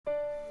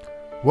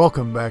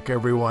Welcome back,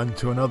 everyone,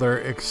 to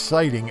another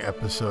exciting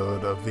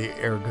episode of the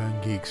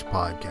Airgun Geeks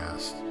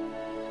Podcast.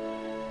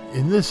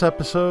 In this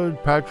episode,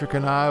 Patrick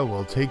and I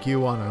will take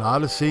you on an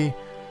odyssey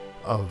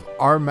of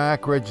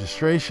RMAC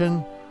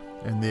registration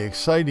and the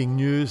exciting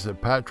news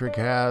that Patrick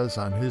has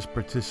on his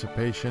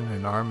participation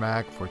in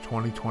RMAC for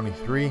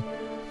 2023,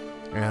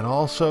 and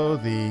also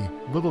the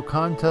little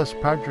contest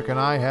Patrick and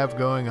I have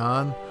going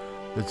on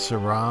that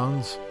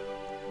surrounds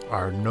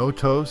our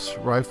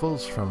Notos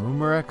rifles from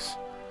Umarex,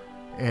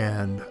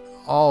 and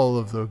all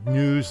of the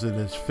news that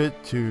is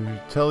fit to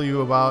tell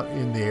you about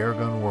in the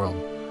airgun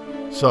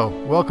world. So,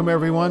 welcome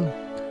everyone.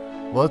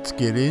 Let's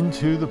get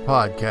into the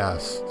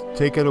podcast.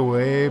 Take it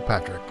away,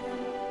 Patrick.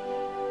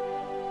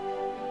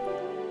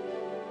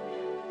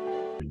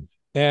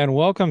 And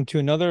welcome to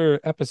another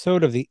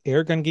episode of the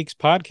Airgun Geeks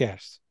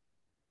Podcast,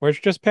 where it's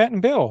just Pat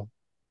and Bill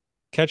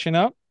catching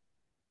up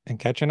and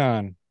catching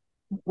on.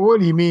 What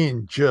do you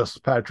mean,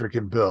 just Patrick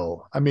and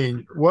Bill? I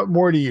mean, what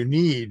more do you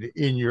need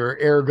in your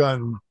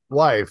airgun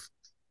life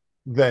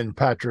than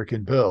Patrick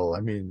and Bill?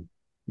 I mean,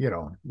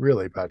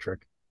 really,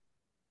 Patrick.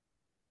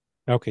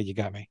 Okay, you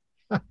got me.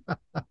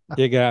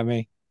 You got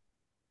me.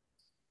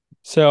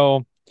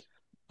 So,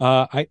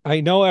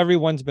 I know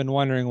everyone's been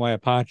wondering why a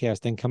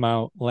podcast didn't come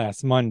out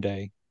last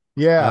Monday.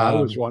 Yeah, I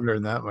was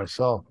wondering that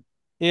myself.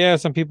 Yeah,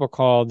 some people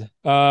called.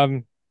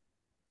 Life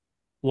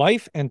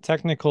and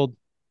technical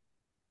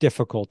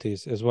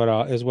difficulties is what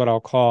I'll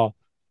call.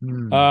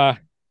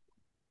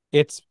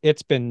 It's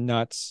been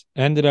nuts.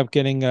 Ended up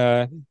getting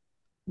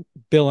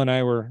Bill and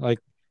I were like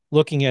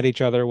looking at each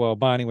other while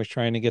Bonnie was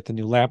trying to get the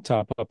new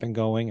laptop up and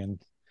going,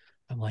 and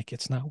I'm like,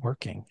 it's not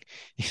working.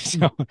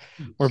 So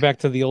we're back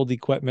to the old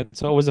equipment.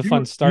 So it was a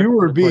fun start. You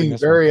were being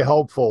very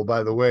helpful,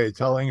 by the way,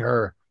 telling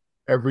her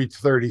every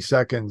 30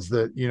 seconds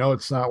that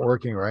it's not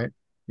working, right?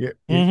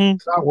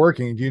 It's not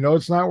working. Do you know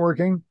it's not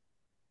working?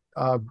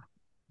 Do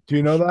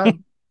you know that?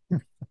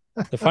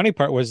 The funny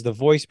part was the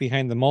voice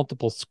behind the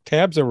multiple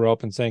tabs that were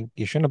open saying,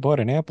 you shouldn't have bought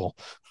an Apple.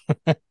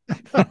 I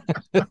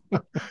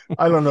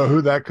don't know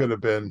who that could have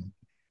been.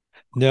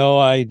 No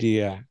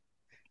idea.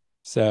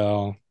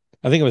 So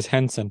I think it was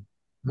Henson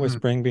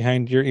whispering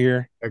behind your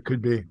ear. It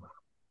could be.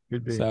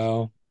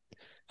 So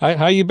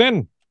how you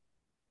been?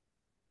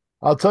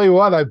 I'll tell you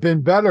what, I've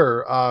been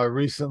better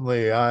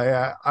recently.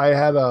 I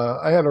had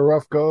a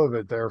rough go of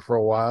it there for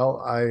a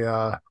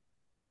while.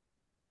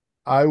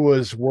 I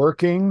was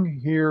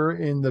working here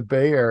in the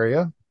Bay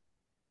Area,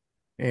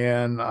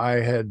 and I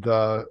had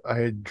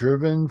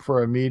driven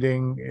for a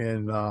meeting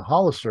in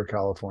Hollister,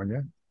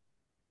 California.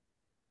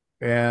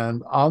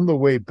 And on the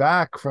way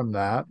back from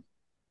that,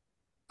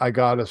 I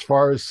got as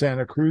far as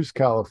Santa Cruz,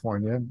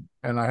 California,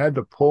 and I had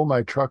to pull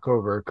my truck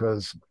over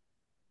because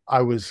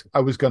I was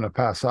going to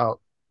pass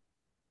out.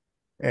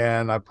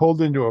 And I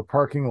pulled into a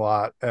parking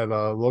lot at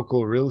a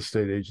local real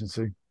estate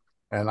agency,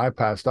 and I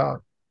passed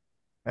out.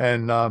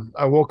 And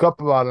I woke up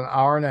about an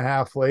hour and a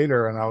half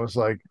later, and I was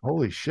like,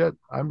 "Holy shit!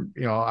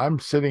 I'm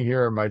sitting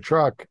here in my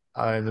truck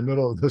in the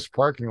middle of this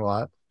parking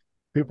lot.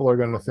 People are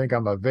going to think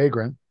I'm a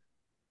vagrant."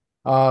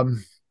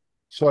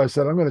 So I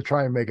said, "I'm going to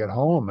try and make it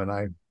home,"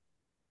 and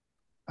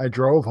I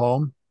drove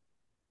home,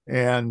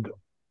 and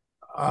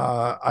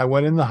I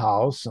went in the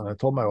house, and I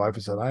told my wife, I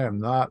said, "I am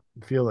not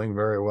feeling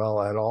very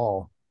well at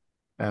all,"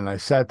 and I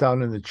sat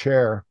down in the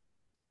chair,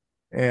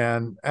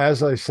 and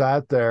as I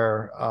sat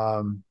there,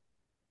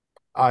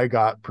 I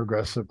got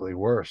progressively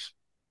worse.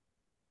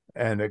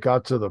 And it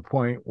got to the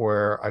point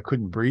where I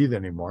couldn't breathe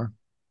anymore.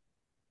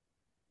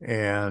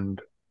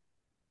 And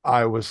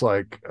I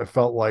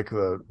felt like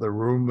the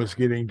room was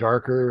getting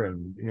darker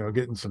and,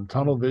 getting some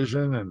tunnel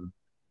vision.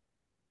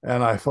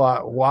 And I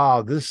thought,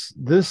 wow, this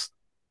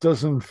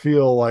doesn't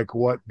feel like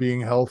what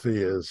being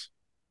healthy is.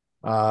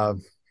 I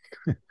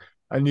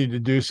need to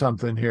do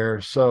something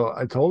here. So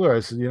I told her, I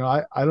said,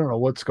 I don't know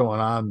what's going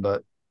on,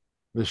 but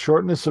the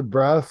shortness of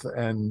breath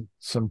and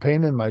some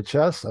pain in my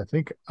chest, I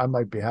think I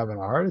might be having a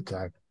heart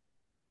attack.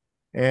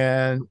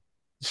 And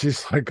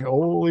she's like,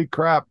 holy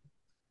crap.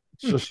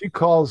 So she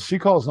calls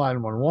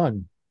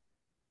 911,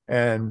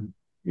 and,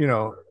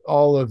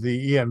 all of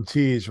the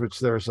EMTs, which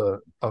there's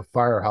a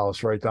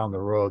firehouse right down the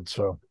road.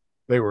 So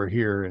they were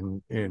here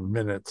in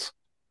minutes,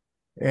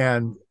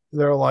 and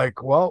they're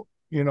like, well,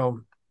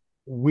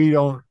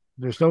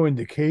 there's no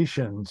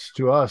indications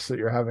to us that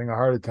you're having a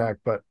heart attack,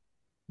 but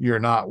you're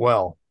not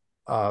well.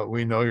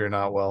 We know you're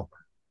not well.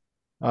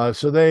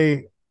 So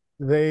they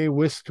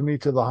whisked me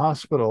to the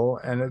hospital,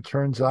 and it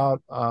turns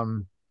out I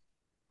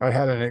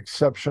had an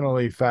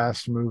exceptionally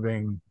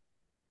fast-moving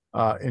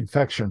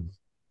infection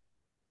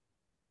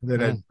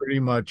that had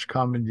pretty much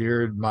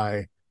commandeered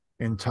my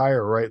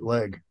entire right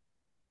leg,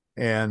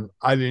 and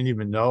I didn't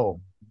even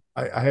know.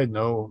 I had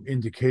no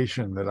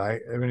indication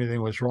that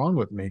anything was wrong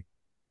with me,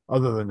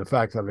 other than the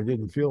fact that I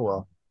didn't feel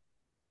well,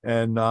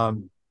 and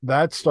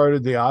that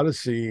started the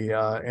odyssey,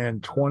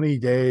 and 20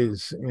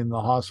 days in the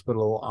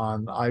hospital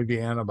on IV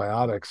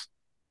antibiotics.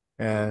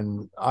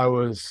 And I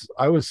was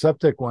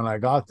septic when I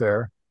got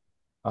there,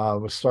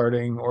 was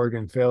starting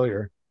organ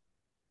failure.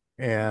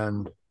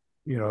 And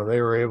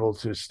they were able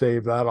to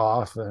stave that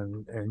off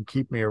and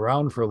keep me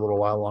around for a little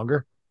while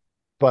longer.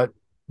 But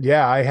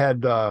yeah, I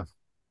had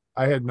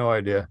no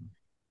idea.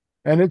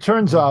 And it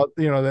turns Mm. out,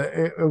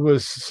 that it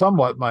was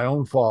somewhat my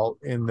own fault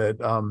in that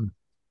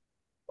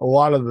a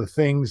lot of the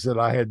things that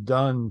I had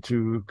done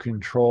to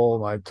control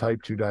my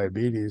type 2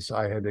 diabetes,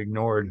 I had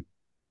ignored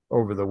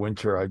over the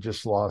winter. I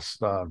just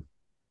lost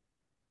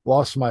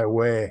my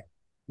way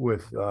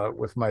with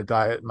my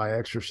diet, my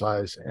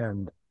exercise,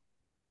 and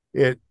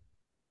it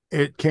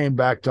it came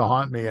back to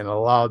haunt me and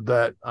allowed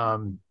that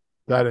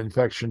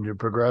infection to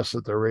progress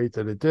at the rate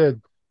that it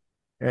did.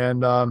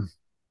 And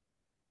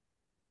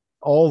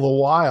all the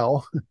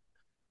while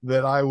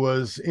that I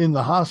was in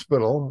the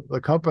hospital,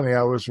 the company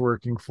I was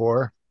working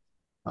for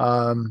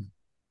um,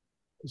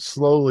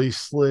 slowly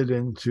slid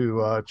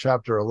into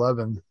Chapter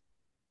 11,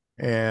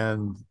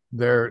 and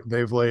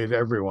they've laid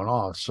everyone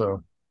off.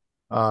 So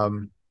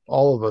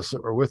all of us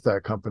that were with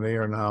that company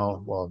are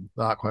now, well,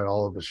 not quite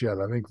all of us yet.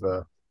 I think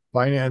the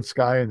finance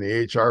guy and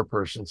the HR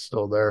person's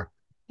still there.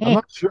 I'm Mm.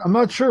 not sure. I'm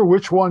not sure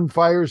which one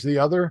fires the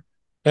other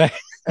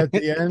at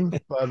the end,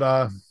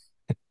 but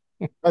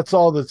that's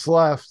all that's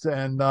left.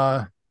 And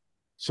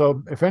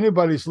so, if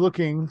anybody's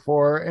looking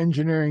for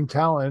engineering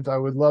talent, I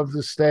would love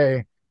to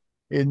stay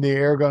in the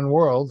airgun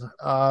world.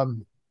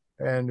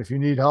 And if you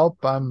need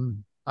help,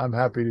 I'm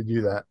happy to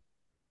do that.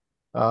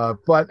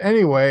 But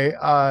anyway,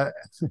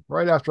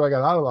 right after I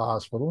got out of the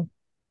hospital,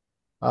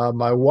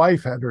 my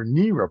wife had her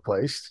knee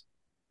replaced.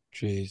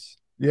 Jeez.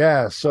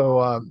 Yeah,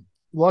 so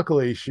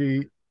luckily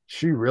she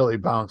really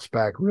bounced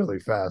back really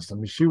fast. I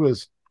mean, she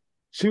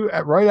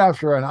right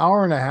after an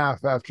hour and a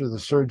half after the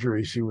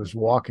surgery, she was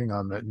walking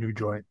on that new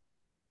joint.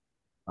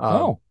 Um,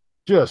 Oh.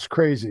 just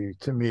crazy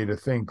to me to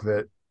think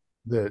that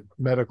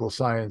medical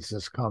science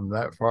has come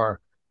that far.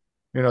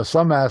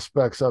 Some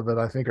aspects of it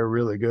I think are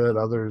really good,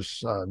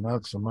 others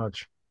not so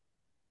much.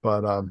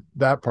 But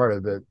that part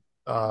of it,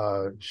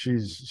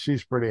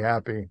 she's pretty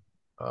happy.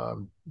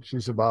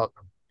 She's about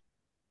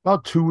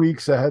 2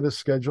 weeks ahead of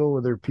schedule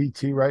with her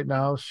PT right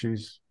now.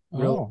 She's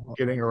really Oh.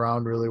 getting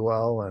around really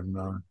well,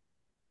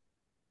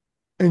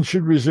 and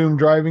should resume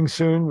driving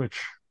soon,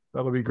 which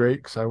that'll be great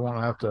because I won't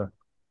have to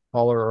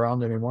haul her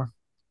around anymore.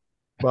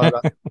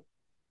 But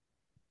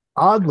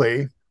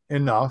oddly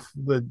enough,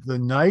 the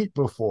night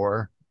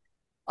before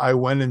I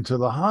went into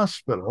the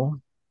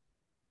hospital,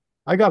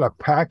 I got a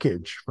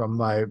package from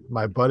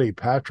my buddy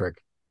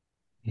Patrick,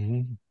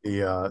 Mhm.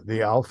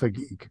 the Alpha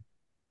Geek,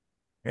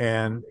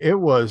 and it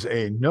was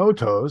a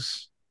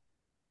Notos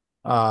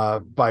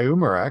by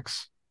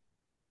Umarex.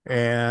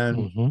 And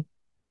Mhm.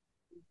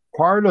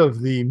 part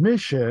of the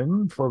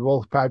mission for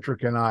both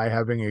Patrick and I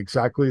having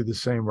exactly the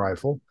same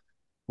rifle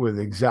with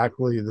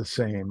exactly the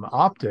same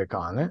optic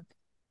on it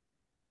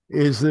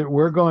is that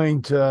we're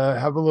going to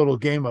have a little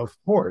game of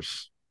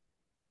horse.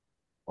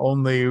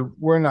 Only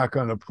we're not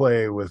going to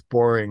play with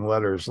boring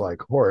letters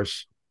like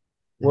horse.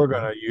 We're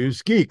going Mhm. to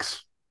use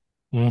geeks.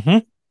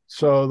 Mhm.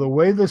 So the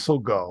way this will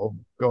go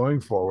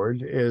going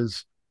forward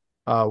is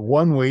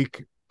 1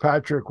 week,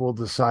 Patrick will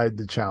decide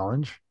the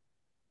challenge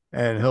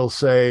and he'll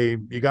say,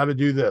 you got to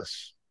do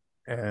this.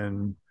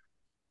 And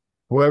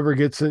whoever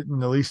gets it in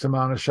the least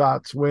amount of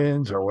shots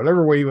wins, or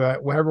whatever way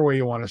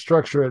you want to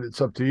structure it.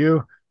 It's up to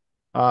you.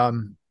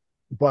 Um,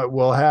 but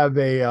we'll have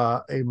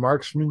a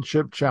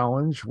marksmanship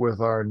challenge with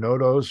our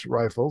Notos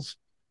rifles,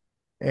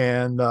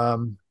 and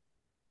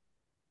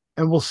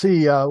we'll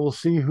see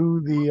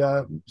who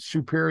the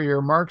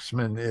superior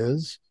marksman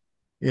is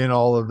in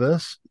all of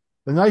this.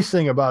 The nice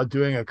thing about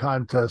doing a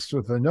contest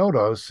with the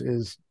Notos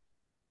is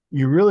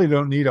you really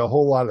don't need a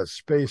whole lot of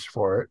space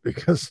for it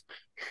because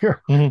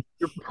you're Mhm.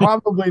 you're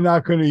probably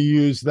not going to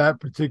use that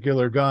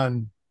particular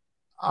gun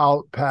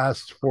out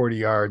past 40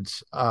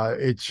 yards.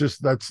 It's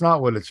just that's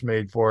not what it's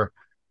made for.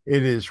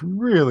 It is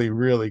really,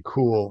 really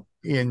cool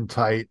in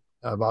tight,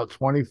 about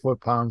 20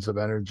 foot-pounds of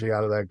energy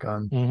out of that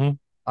gun. Mhm.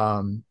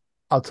 Um,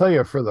 I'll tell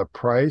you, for the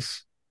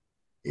price,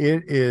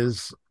 it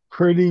is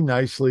pretty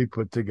nicely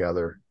put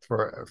together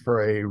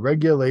for a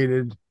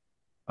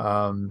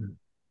um,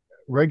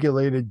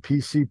 regulated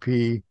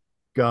PCP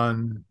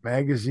gun,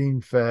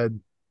 magazine fed.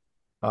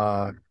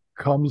 Uh,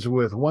 Comes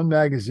with one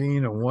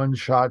magazine and one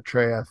shot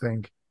tray, I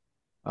think.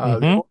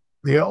 Mhm.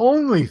 The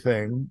only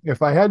thing,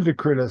 if I had to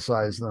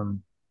criticize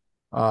them,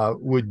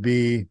 would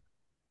be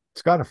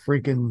it's got a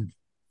freaking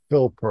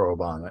fill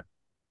probe on it.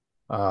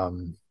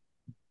 Um,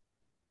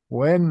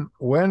 when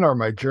are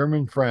my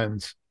German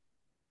friends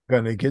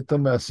going to get the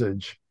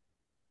message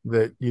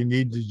that you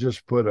need to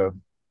just put a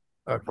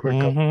quick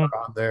cover Mhm.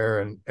 on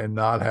there and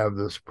not have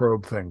this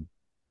probe thing?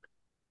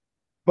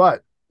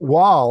 But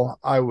while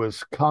I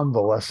was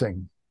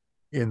convalescing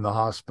in the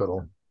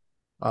hospital,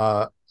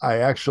 I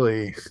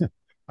actually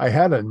I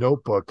had a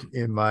notebook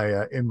in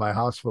my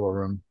hospital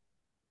room.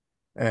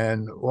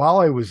 And while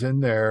I was in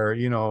there,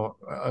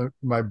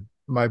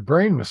 my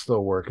brain was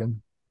still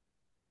working,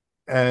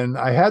 and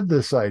I had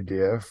this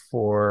idea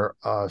for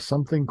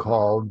something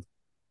called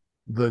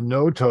the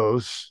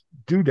Notos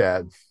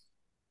doodad.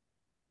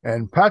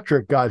 And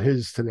Patrick got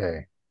his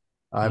today.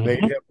 I made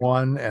Mhm. him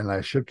one and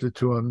I shipped it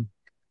to him,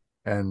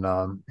 and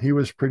he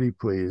was pretty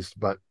pleased.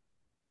 But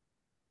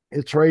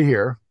it's right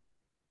here.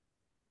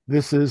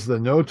 This is the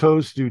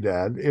Notos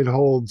doodad. It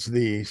holds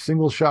the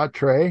single shot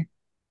tray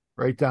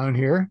right down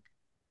here.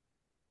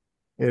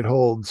 It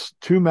holds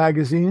two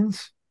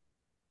magazines,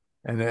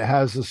 and it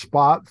has a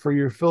spot for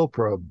your fill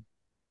probe.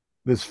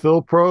 This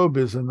fill probe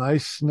is a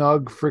nice,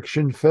 snug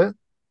friction fit.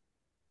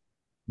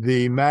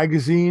 The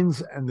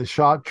magazines and the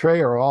shot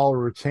tray are all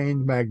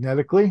retained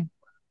magnetically,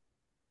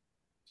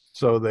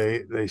 so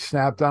they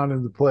snap down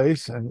into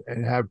place and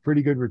have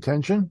pretty good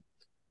retention.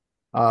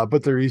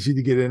 But they're easy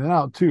to get in and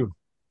out too.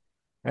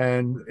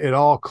 And it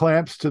all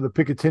clamps to the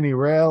Picatinny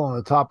rail on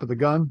the top of the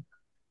gun.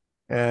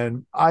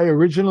 And I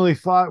originally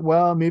thought,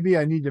 well, maybe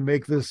I need to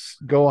make this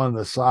go on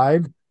the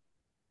side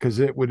because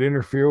it would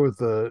interfere with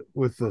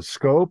the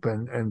scope.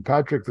 And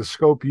Patrick, the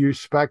scope you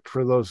spec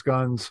for those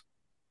guns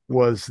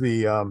was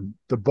the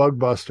Bug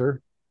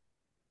Buster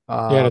Yeah,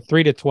 uh, a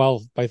 3 to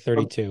 12 by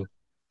 32.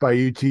 by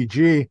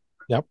UTG.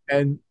 Yep.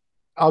 And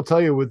I'll tell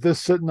you, with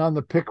this sitting on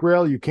the pick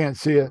rail, you can't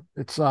see it.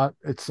 It's not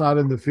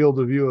in the field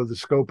of view of the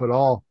scope at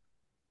all.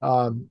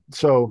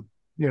 So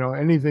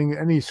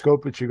any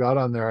scope that you got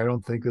on there, I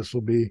don't think this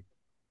will be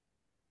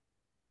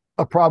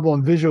a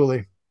problem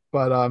visually.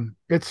 But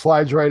it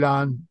slides right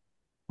on,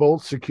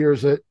 bolt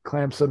secures it,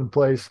 clamps it in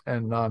place,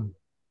 and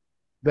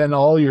then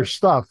all your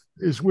stuff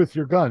is with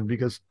your gun.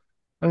 Because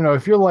I don't know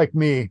if you're like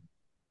me,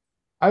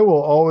 I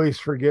will always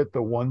forget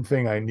the one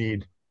thing I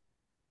need.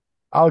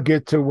 I'll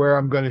get to where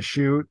I'm going to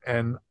shoot,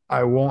 and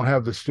I won't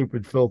have the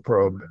stupid fill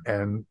probe,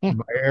 and Hmm.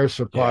 my air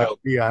supply Yeah. will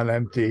be on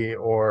empty,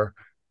 or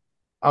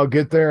I'll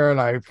get there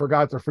and I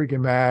forgot the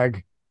freaking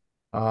mag,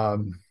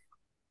 um,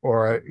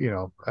 or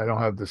I don't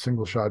have the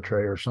single shot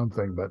tray or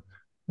something. But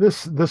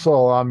this will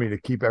allow me to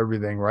keep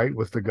everything right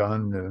with the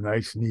gun in a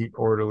nice, neat,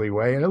 orderly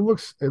way, and it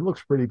looks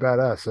pretty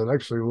badass. It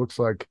actually looks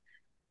like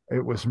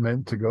it was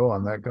meant to go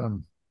on that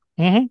gun,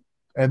 Hmm.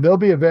 and they'll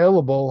be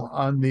available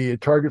on the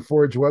Target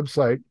Forge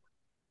website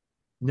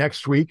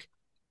next week.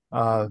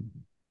 Uh,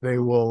 they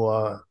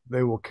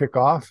will kick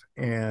off,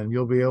 and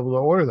you'll be able to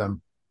order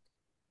them.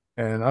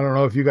 And I don't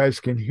know if you guys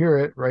can hear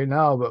it right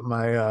now, but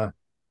my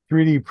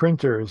 3D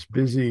printer is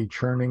busy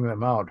churning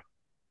them out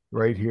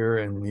right here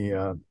in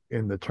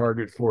the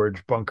Target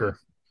Forge bunker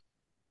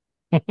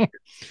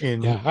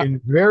in Yeah.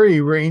 in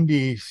very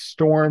rainy,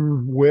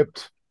 storm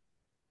whipped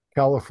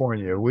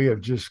California. We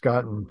have just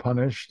gotten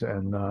punished,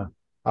 and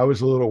I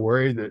was a little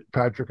worried that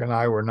Patrick and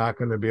I were not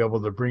going to be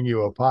able to bring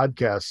you a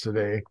podcast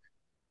today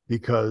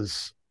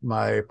because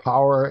my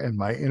power and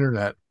my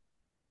internet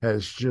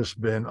has just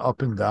been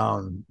up and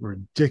down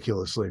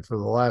ridiculously for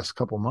the last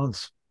couple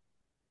months.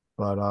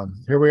 But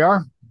here we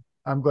are.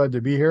 I'm glad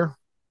to be here.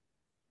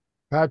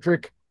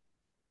 Patrick,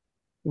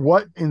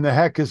 what in the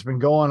heck has been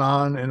going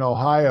on in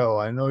Ohio?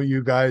 I know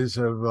you guys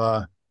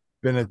have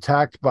been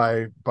attacked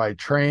by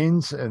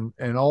trains and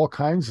all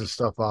kinds of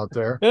stuff out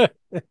there.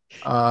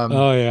 Um,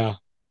 Oh yeah.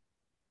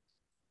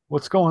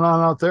 what's going on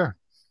out there?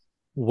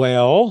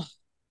 Well,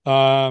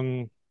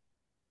 um,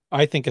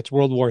 I think it's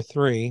World War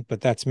III,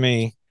 but that's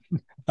me.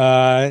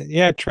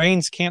 Yeah,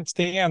 trains can't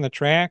stay on the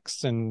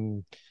tracks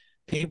and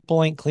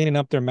people ain't cleaning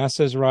up their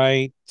messes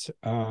right.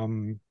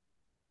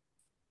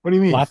 What do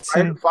you mean? Lots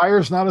in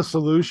Fire's not a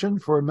solution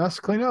for a mess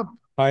cleanup?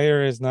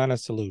 Fire is not a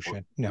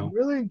solution. No,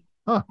 Really?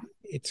 Huh?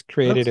 it's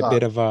created That's a odd.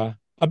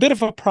 bit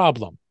of a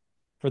problem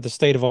for the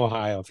state of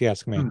Ohio, if you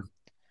ask me.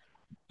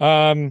 Hmm.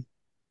 Um,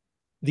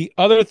 the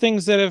other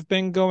things that have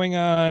been going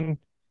on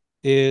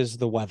is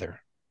the weather.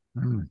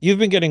 Hmm. You've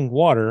been getting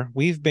water.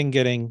 We've been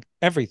getting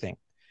everything: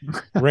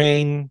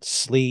 rain,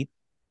 sleet,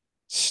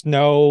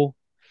 snow.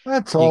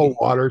 That's all You,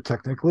 water,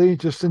 technically,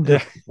 just in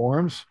different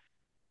forms.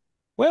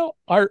 well,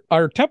 our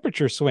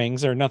temperature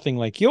swings are nothing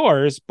like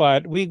yours,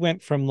 but we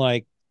went from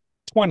like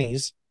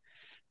 20s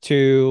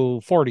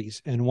to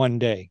 40s in one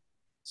day.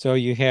 So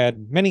you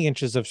had many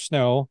inches of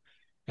snow,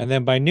 and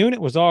then by noon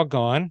it was all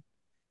gone.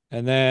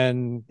 And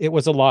then it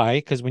was a lie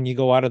because when you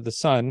go out of the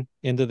sun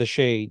into the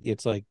shade,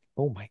 it's like,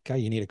 oh my God,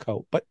 you need a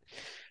coat. But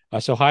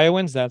us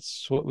Ohioans,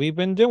 that's what we've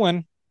been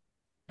doing.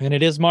 And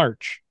it is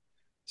March. Yeah.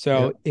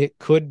 So it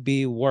could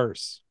be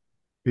worse.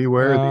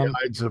 Beware the Um,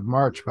 Ides of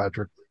March,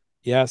 Patrick.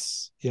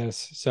 yes,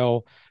 yes.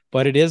 So,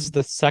 but it is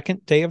the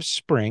second day of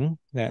spring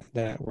that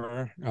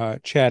we're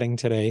chatting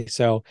today.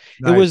 So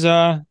it Nice. was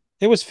uh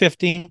it was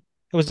 50.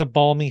 It was a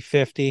balmy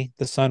 50.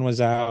 The sun was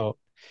out.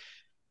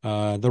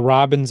 The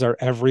robins are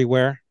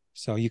everywhere.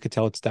 So you could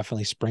tell it's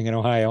definitely spring in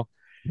Ohio.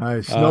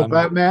 Nice. No Um,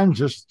 Batman,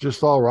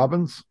 just all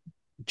Robins.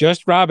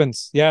 just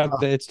robins. Yeah, Ah,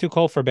 it's too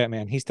cold for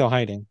Batman. He's still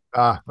hiding.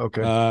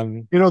 okay.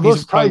 He's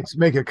Those probably tights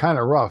make it kind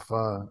of rough.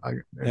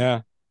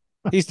 yeah,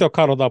 he's still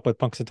cuddled up with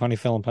Punxsutawney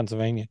Phil in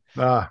Pennsylvania.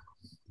 ah,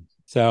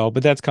 So,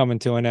 but that's coming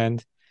to an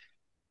end.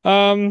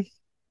 Um,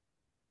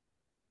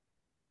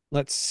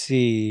 let's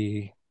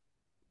see.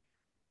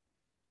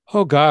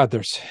 Oh God,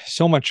 there's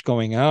so much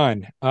going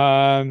on.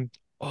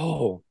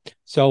 Oh,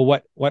 so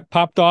what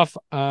popped off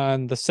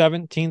on the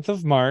 17th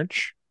of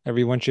March?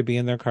 Everyone should be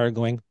in their car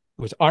going.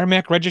 It was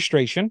RMAC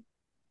registration.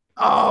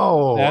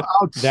 Oh, That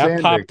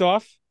outstanding. popped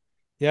off.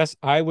 Yes,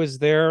 I was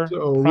there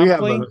So we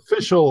have an promptly.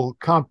 official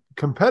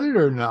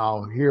competitor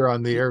now here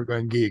on the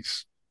Airgun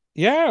Geeks.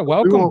 Yeah, We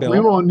welcome, won't we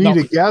Bill. won't No,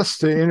 need a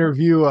guest to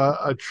interview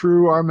a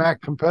true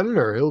RMAC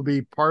competitor. He'll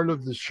be part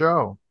of the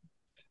show.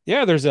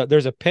 yeah, there's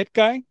a pit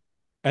guy,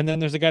 and then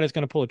there's a guy that's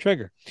going to pull a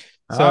trigger.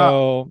 Ah,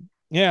 So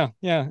yeah,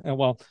 yeah.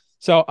 Well,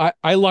 so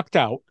I lucked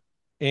out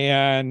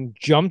and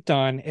jumped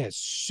on as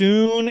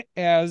soon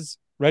as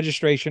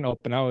registration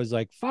opened. I was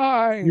like you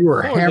five,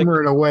 were four, like,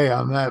 hammering away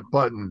on that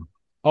button.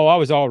 oh, I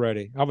was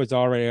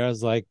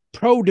like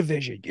pro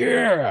division,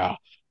 yeah,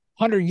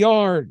 100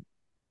 yard,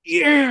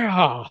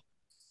 yeah.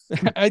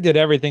 I did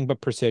everything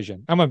but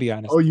precision. I'm gonna be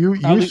honest. Oh, you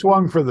I'll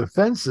swung for the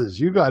fences.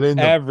 You got in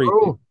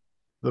everything.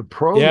 the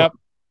pro Yep. level.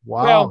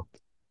 Well, Wow.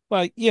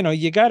 well,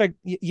 you gotta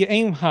you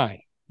aim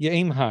high. You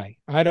aim high.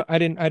 I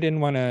didn't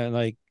want to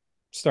like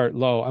start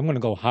low. I'm gonna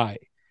go high.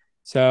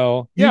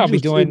 So yeah, I'll be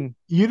doing.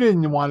 You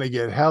didn't want to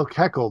get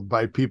heckled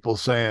by people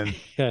saying,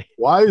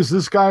 "Why is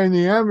this guy in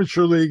the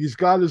amateur league? He's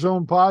got his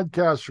own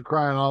podcast for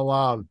crying out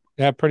loud."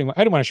 Yeah, pretty much.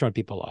 I don't want to shut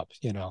people up.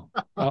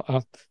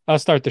 I'll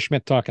start the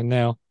Schmidt talking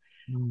now.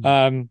 Hmm.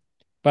 Um,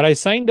 but I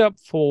signed up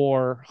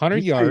for Did 100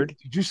 you say yard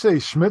did you say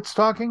Schmidt's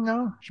talking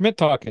now? Schmidt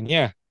talking.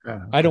 Yeah,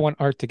 Yeah, I okay. don't want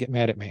Art to get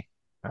mad at me.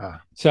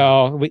 Ah,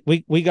 So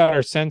we got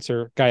our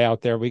censor guy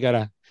out there. We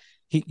gotta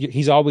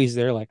he's always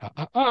there like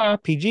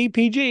PG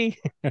PG.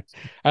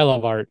 I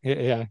love Art.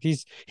 Yeah,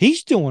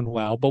 he's doing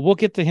well, but we'll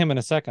get to him in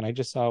a second. I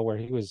just saw where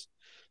he was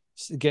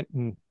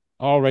getting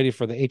all ready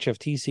for the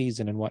HFT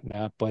season and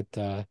whatnot. But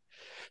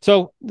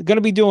so going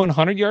to be doing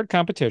 100 yard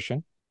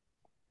competition.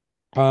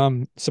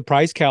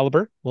 Surprise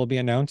caliber will be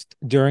announced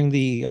during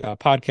the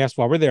podcast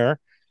while we're there.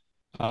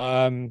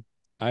 Um,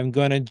 I'm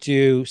going to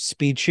do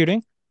speed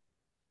shooting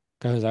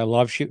because I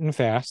love shooting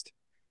fast.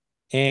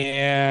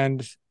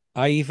 And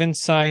I even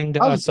signed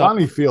how does us up.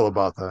 Bonnie feel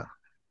about that?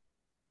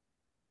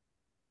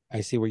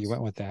 I see where you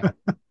went with that.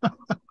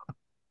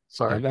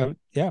 Sorry,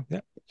 Yeah, yeah,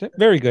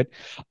 very good.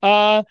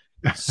 Uh,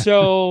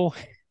 so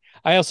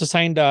I also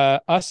signed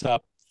us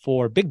up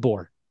for big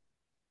bore.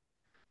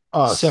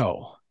 us.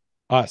 So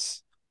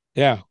us,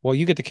 yeah. Well,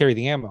 you get to carry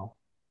the ammo.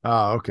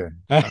 Ah, okay.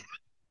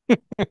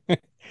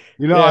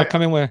 Yeah, I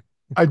come in with.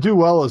 I do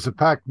well as a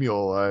pack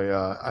mule.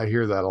 I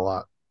hear that a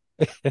lot.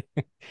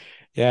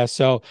 Yeah.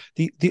 So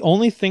the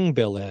only thing,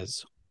 Bill,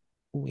 is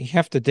we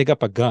have to dig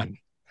up a gun.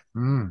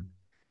 Mm.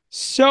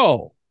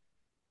 So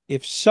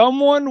if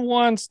someone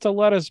wants to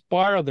let us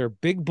borrow their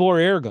big bore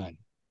air gun,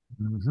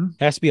 Hmm.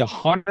 it has to be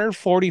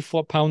 140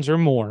 foot-pounds or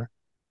more.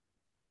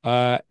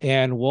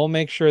 And we'll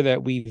make sure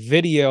that we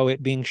video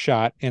it being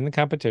shot in the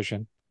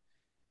competition.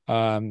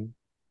 Um,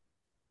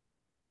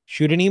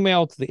 Shoot an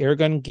email to the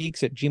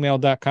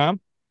airgungeeks@gmail.com.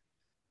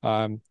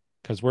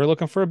 Because we're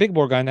looking for a big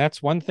bore gun.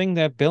 That's one thing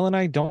that Bill and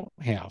I don't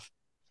have.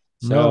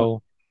 No,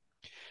 So,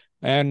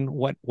 and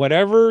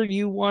whatever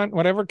you want,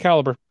 whatever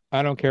caliber,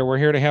 I don't care. We're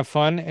here to have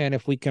fun. And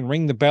if we can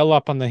ring the bell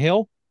up on the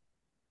hill,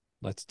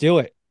 let's do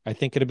it. I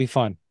think it'll be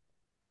fun.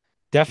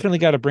 Definitely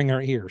got to bring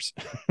our ears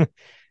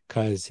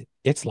because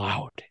it's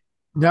loud.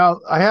 now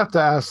I have to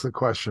ask the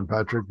question,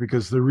 Patrick,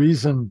 because the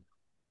reason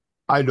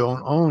I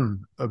don't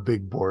own a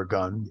big bore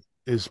gun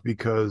is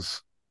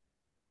because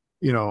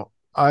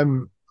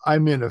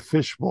I'm in a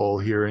fishbowl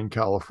here in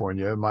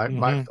California. My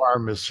Mm-hmm.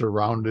 farm is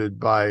surrounded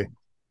by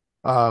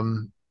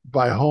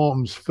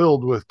homes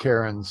filled with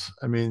Karens.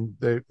 I mean,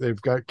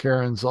 they've got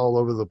Karens all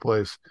over the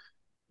place.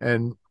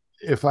 And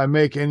if I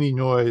make any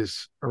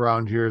noise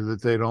around here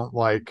that they don't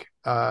like,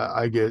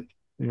 I get,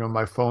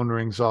 my phone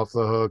rings off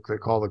the hook. They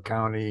call the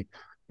county,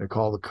 they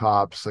call the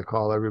cops, they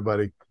call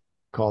everybody,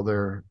 call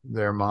their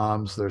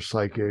moms, their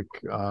psychic,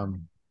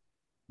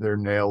 their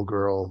nail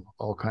girl,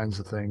 all kinds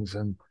of things.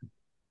 And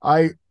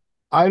I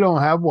I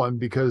don't have one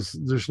because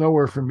there's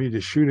nowhere for me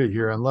to shoot it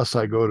here unless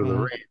I go to the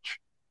Mm-hmm. range.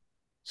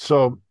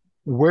 So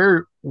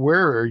where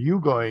are you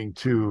going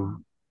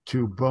to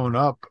bone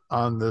up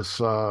on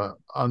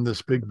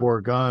this big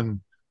bore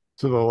gun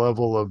to the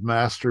level of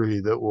mastery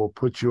that will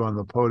put you on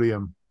the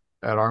podium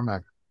at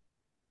RMAC?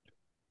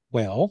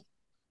 Well,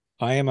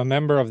 I am a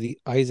member of the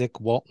Isaac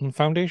Walton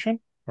Foundation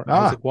or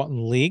Ah, Isaac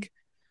Walton League.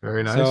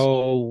 very nice.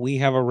 So we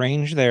have a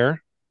range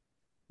there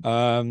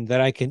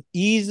that I can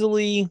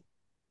easily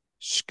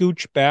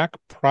scooch back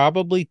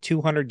probably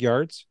 200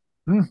 yards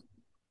Hmm,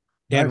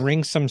 and nice.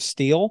 ring some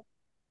steel.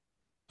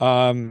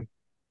 Um,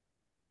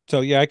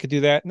 so yeah, I could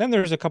do that. And then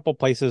there's a couple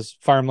places,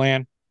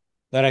 farmland,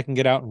 that I can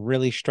get out and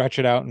really stretch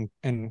it out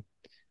and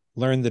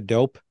learn the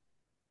dope.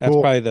 That's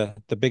Cool. probably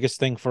the biggest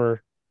thing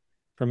for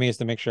me is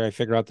to make sure I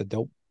figure out the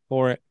dope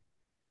for it.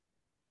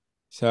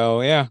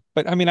 So yeah,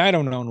 but I mean, I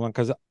don't own one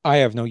because I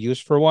have no use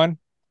for one.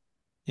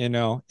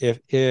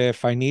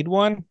 If I need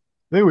one,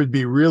 They would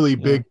be really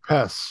yeah, big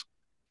pests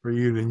for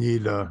you to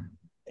need a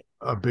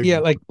big. yeah,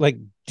 like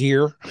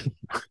deer.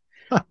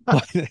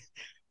 but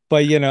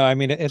I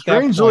mean, at that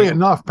Strangely point,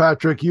 enough,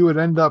 Patrick, you would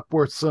end up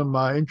with some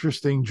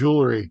interesting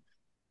jewelry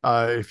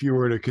if you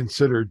were to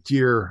consider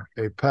deer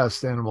a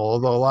pest animal.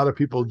 Although a lot of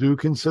people do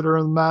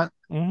consider them that,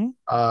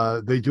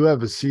 Hmm. They do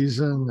have a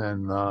season,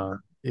 and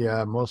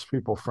yeah, most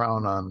people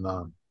frown on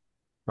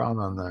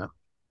that.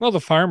 Well, the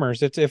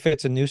farmers, it's if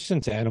it's a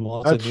nuisance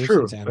animal, it's a That's nuisance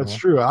true. That's animal.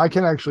 true. I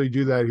can actually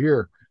do that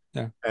here,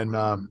 Yeah. and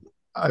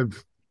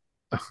I've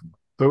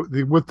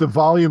with the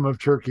volume of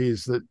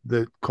turkeys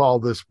that call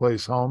this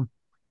place home.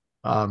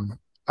 Um,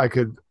 I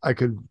could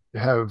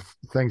have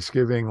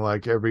Thanksgiving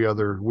like every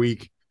other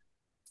week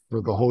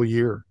for the whole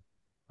year,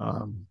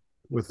 um,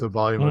 with the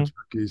volume of Mm-hmm.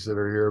 turkeys that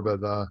are here.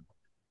 But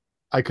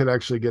I could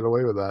actually get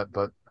away with that.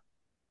 But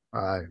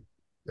I,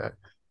 that,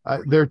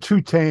 they're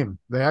too tame.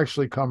 They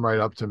actually come right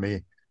up to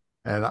me,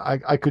 and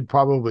I could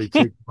probably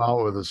take them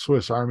out with a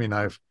Swiss Army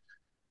knife.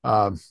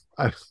 Um,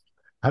 I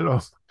I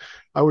don't.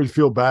 I would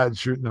feel bad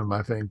shooting them,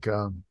 I think.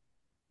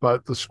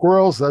 But the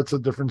squirrels, that's a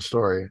different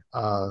story.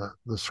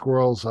 The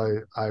squirrels,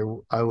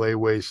 I lay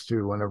waste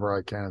to whenever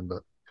I can.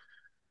 But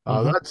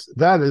Mm-hmm.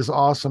 that is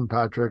awesome,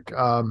 Patrick.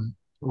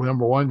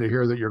 Number one, to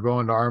hear that you're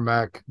going to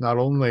RMAC not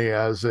only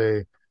as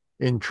a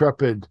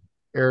intrepid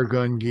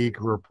airgun geek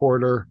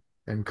reporter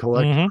and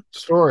collector Mm-hmm. of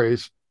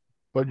stories,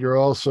 but you're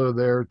also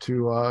there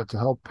to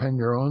help pen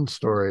your own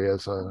story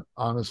as a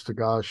honest to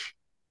gosh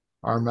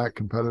RMAC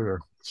competitor.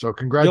 So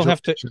You'll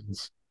have to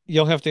congratulations.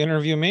 you'll have to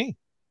interview me,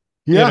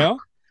 you Yeah, know?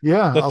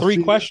 yeah. The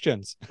three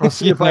questions, I'll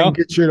see you if I can know?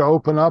 get you to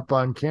open up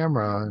on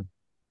camera.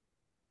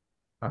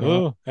 I don't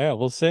know. Oh, yeah,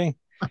 we'll see.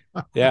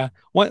 Yeah.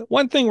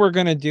 One thing we're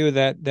gonna do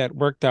that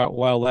worked out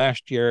well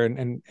last year,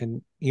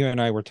 and you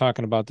and I were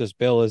talking about this,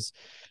 Bill, is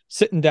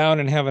sitting down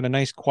and having a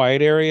nice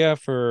quiet area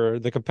for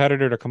the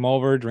competitor to come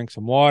over, drink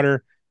some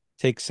water,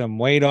 take some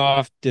weight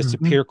off, Mm-hmm.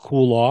 disappear,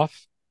 cool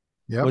off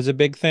Yep. was a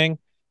big thing.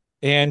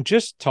 And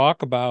just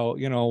talk about,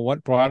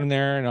 what brought them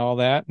there and all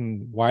that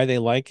and why they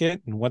like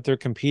it and what they're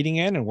competing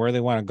in and where they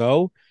want to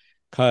go.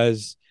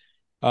 Because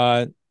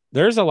uh,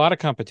 there's a lot of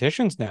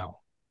competitions now,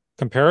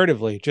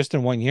 comparatively, just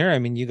in one year. I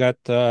mean, you got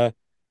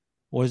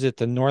was it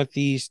the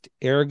Northeast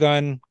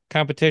Airgun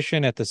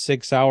competition at the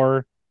 6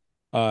 hour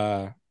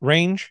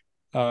range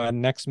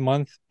next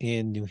month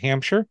in New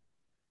Hampshire.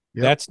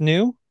 Yep. That's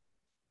new.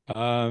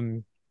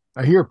 Um,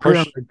 I hear of course,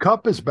 Pyramid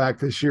Cup is back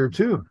this year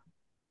too.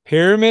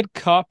 Pyramid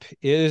Cup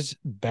is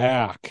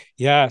back.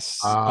 Yes.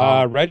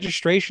 Uh,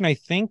 Registration, I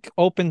think,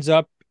 opens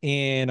up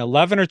in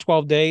 11 or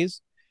 12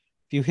 days.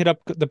 If you hit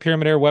up the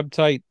Pyramid Air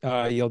website,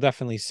 you'll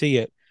definitely see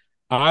it.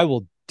 I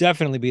will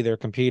definitely be there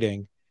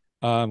competing,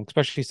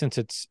 especially since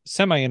it's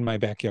semi in my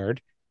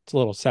backyard. It's a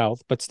little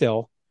south, but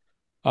still.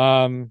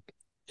 Um,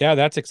 yeah,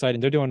 that's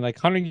exciting. They're doing like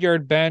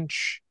 100-yard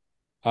bench,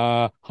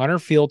 100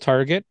 field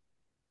target.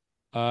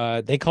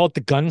 They call it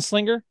the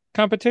gunslinger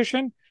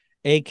competition,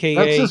 that's a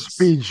aka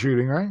speed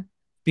shooting, right?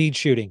 speed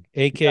shooting,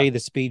 Yeah. aka the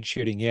speed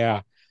shooting.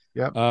 Yeah.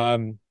 Yep.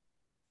 Um,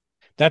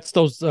 that's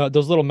those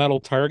little metal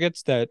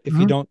targets that if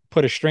you Mhm. don't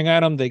put a string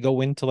on them, they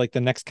go into like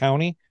the next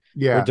county or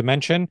Yeah.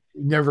 dimension.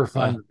 You never Uh,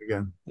 find it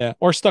again. yeah,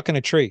 or stuck in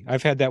a tree.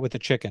 I've had that with the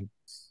chicken.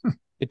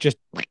 It just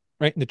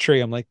right in the tree.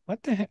 I'm like,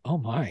 what the heck? Oh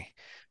my.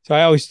 So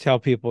I always tell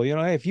people,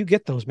 hey, if you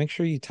get those, make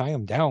sure you tie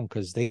them down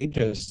because they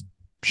just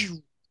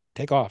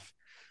take off.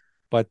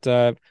 But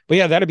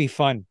yeah, that'd be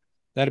fun.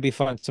 That'd be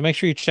fun. So make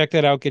sure you check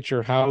that out, get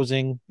your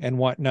housing and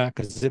whatnot,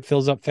 because it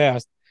fills up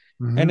fast.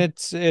 And Hmm.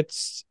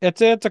 it's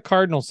a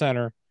Cardinal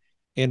Center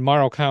in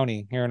Morrow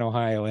County here in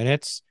Ohio. And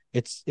it's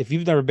if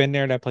you've never been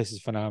there, that place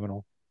is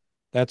phenomenal.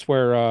 That's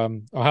where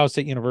Ohio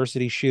State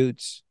University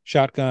shoots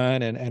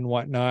shotgun and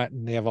whatnot,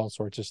 and they have all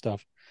sorts of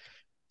stuff.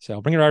 So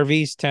bring your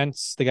RVs,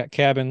 tents, they got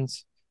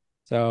cabins.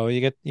 So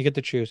you get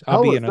to choose. I'll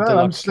Hell be with in a that. I'm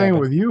deluxe staying cabin.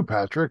 with you,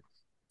 Patrick.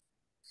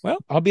 Well,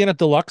 I'll be in a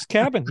deluxe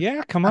cabin.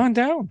 Yeah, come on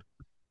down.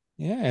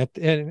 Yeah,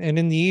 and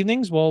in the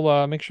evenings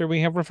we'll make sure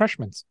we have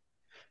refreshments.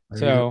 There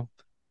you go. So,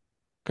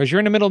 because you're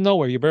in the middle of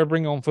nowhere, you better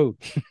bring your own food.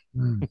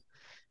 Mm,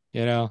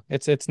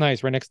 It's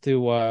nice, right next to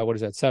what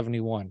is that,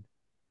 71,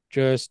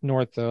 just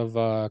north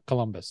of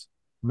Columbus.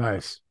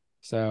 nice.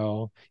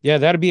 So yeah,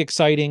 that'd be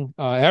exciting.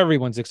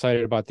 Everyone's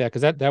excited about that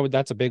because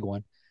that's a big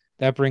one.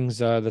 That brings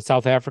the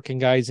South African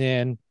guys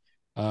in.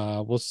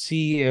 We'll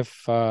see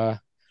if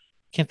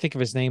can't think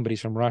of his name, but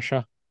he's from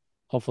Russia.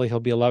 Hopefully, he'll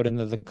be allowed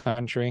into the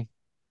country.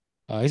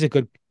 He's a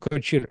good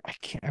shooter. I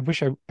can't. I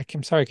wish I'm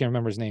sorry, I can't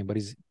remember his name, but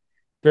he's a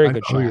very I know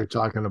good who you're shot.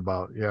 talking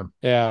about. Yeah.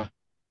 Yeah.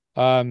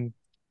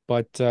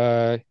 But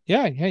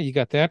yeah, you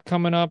got that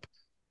coming up.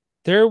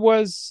 There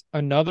was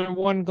another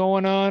one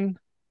going on.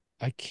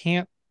 I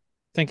can't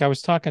think. I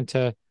was talking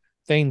to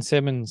Thane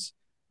Simmons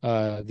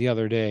the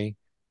other day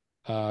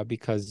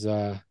because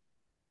I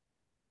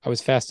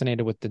was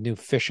fascinated with the new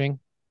fishing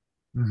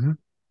Hmm.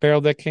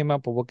 barrel that came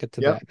up, but we'll get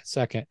to Yep. that in a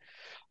second.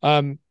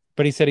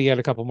 But he said he had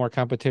a couple more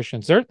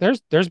competitions.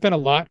 There's been a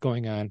lot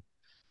going on.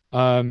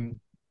 Um,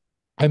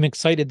 I'm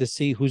excited to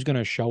see who's going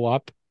to show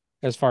up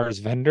as far as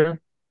vendor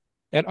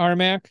at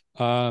RMAC.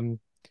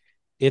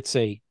 It's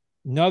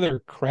another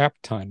crap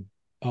ton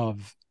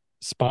of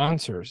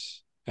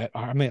sponsors.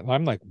 I mean,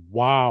 I'm like,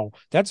 wow,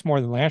 that's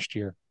more than last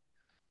year.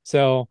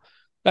 So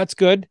that's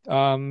good.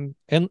 And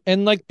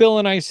like Bill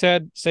and I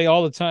say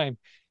all the time,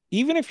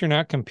 even if you're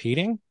not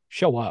competing,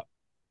 show up.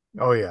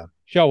 Oh yeah.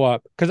 show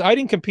up. Because I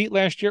didn't compete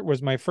last year. It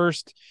was my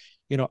first,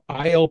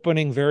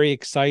 eye-opening, very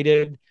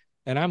excited.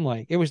 And I'm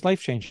like, it was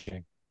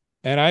life-changing.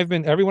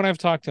 And everyone I've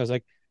talked to, I was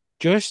like,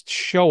 just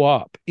show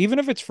up. Even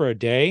if it's for a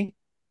day,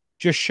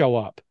 just show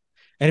up.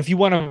 And if you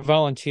want to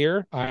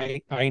volunteer,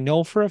 I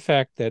know for a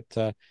fact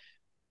that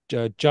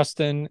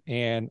Justin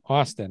and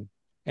Austin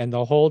and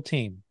the whole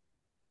team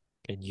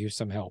can use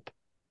some help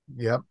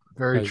Yep,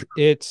 very because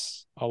true.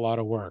 it's a lot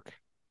of work.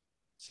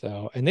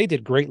 So, and they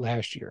did great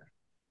last year.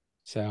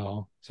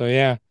 So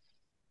yeah.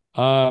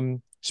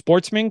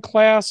 Sportsman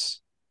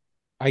class,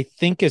 I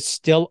think is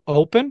still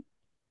open.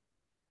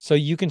 So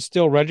you can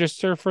still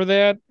register for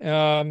that.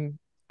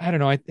 I don't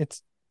know.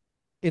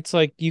 It's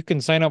like you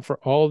can sign up for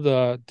all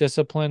the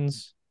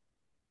disciplines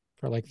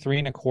for like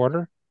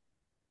 3.25,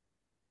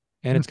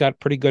 and Hmm, it's got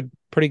pretty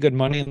good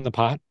money in the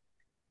pot.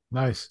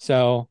 nice.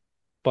 So,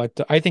 but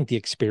I think the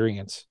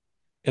experience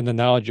and the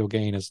knowledge you'll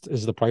gain is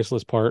the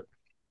priceless part.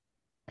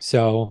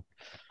 So,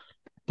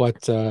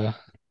 but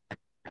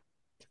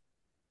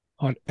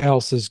what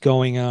else is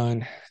going on?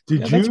 Yeah,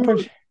 Did that's you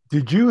pretty.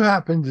 did you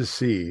happen to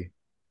see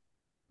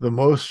the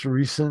most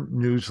recent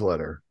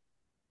newsletter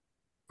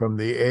from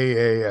the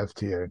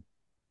AAFTA?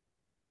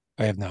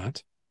 I have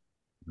not.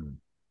 Hmm.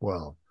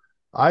 Well,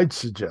 I'd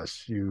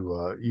suggest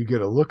you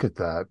get a look at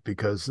that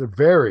because a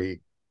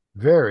very,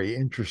 very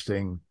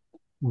interesting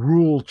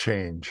rule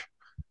change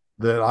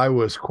that I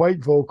was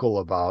quite vocal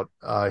about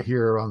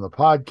here on the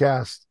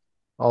podcast,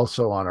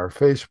 also on our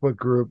Facebook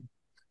group.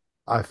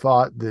 I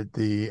thought that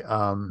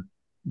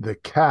the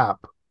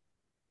cap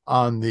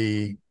on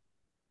the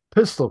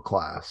pistol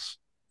class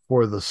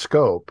for the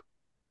scope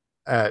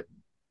at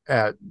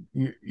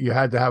you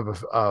had to have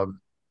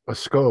a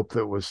scope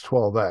that was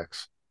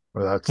 12x,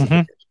 or that's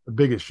Hmm. the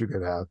biggest you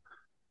could have.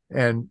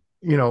 And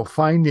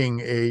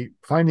finding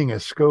a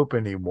scope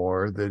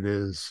anymore that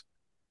is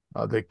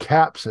that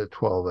caps at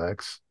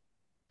 12x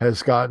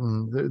has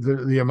gotten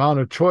the amount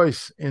of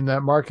choice in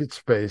that market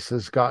space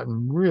has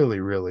gotten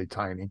really, really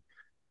tiny.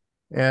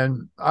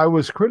 And I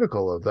was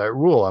critical of that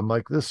rule. I'm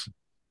like,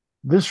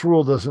 this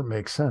rule doesn't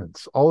make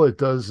sense. All it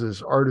does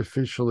is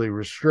artificially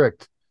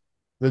restrict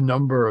the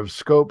number of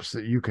scopes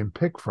that you can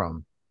pick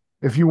from.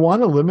 If you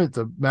want to limit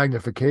the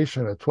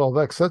magnification at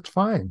 12x, that's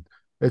fine.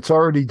 It's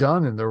already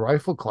done in the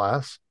rifle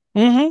class.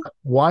 Hmm.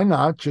 Why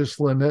not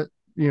just limit,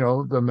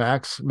 the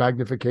max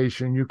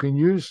magnification you can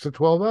use to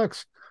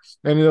 12x?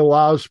 And it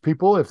allows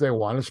people, if they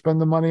want to spend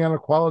the money on a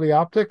quality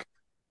optic,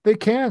 they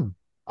can.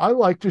 I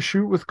like to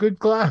shoot with good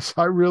glass.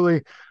 I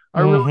really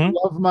Hmm.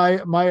 love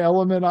my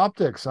element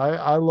optics.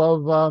 I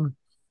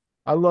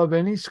love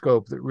any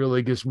scope that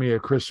really gives me a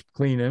crisp,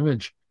 clean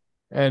image.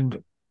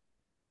 And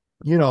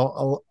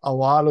a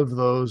lot of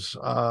those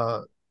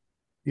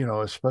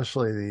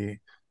especially the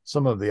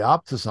some of the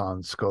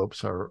optison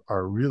scopes are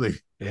really,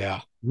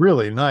 Yeah.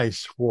 really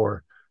nice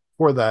for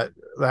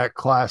that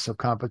class of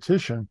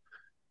competition,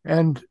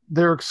 and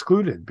they're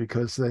excluded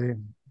because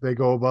they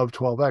go above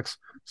 12x.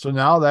 So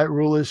now that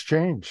rule is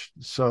changed.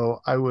 So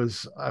I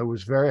was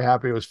very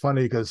happy. It was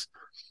funny because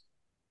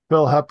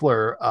Phil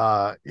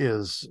Hepler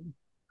is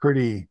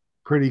pretty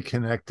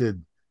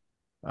connected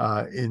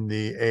in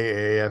the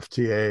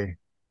AAFTA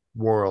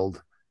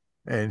world,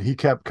 and he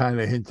kept kind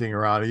of hinting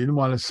around. He didn't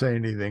want to say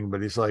anything,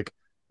 but he's like,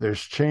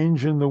 "There's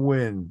change in the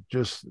wind.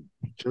 Just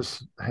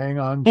hang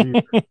on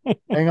to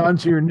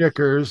your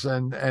knickers,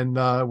 and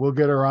we'll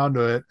get around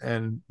to it."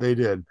 And they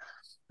did.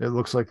 It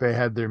looks like they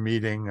had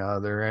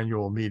their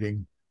annual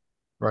meeting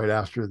right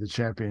after the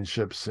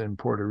championships in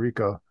Puerto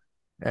Rico,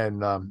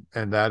 and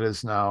that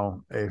is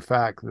now a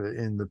fact that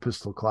in the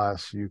pistol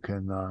class you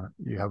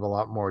have a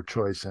lot more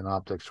choice in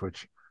optics,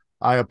 which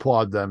I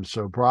applaud them.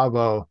 So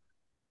bravo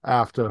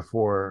AFTA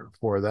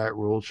for that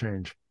rule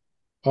change.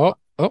 Oh,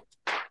 oh.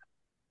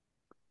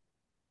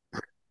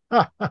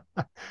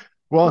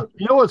 Well,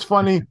 you know what's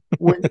funny?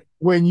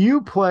 When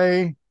you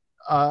play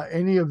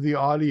any of the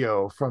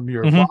audio from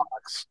your Hmm.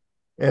 box,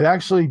 it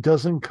actually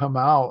doesn't come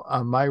out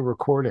on my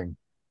recording.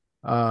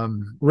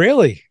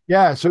 Really?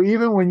 Yeah, so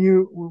even when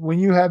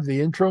you have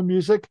the intro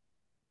music,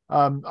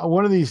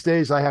 one of these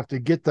days I have to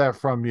get that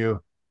from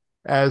you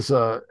as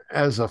a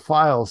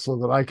file so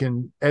that I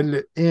can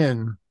edit it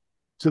in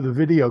to the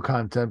video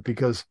content,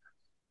 because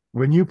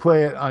when you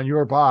play it on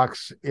your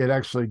box, it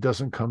actually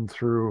doesn't come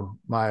through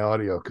my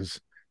audio because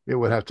it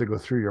would have to go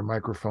through your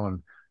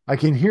microphone. I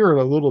can hear it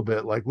a little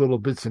bit, like little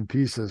bits and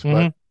pieces,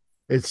 but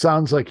Hmm. it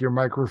sounds like your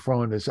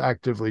microphone is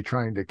actively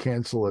trying to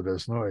cancel it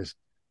as noise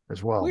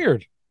as well.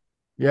 Weird.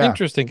 Yeah.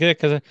 Interesting.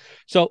 Because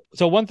so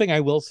one thing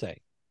I will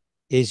say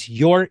is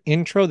your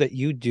intro that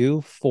you do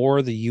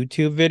for the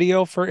YouTube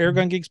video for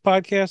Airgun Geeks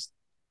Podcast,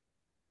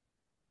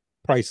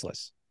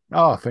 priceless.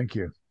 Oh, thank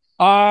you.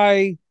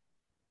 I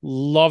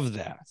love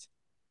that.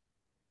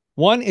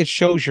 One, it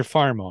shows your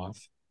farm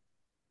off.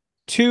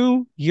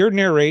 Two, your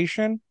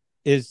narration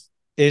is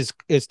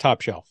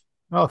top shelf.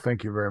 Oh,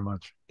 thank you very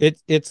much.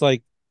 It's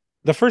like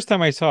the first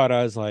time I saw it,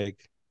 I was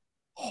like,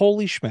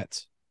 holy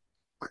schmitz.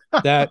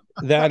 That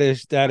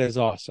is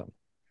awesome.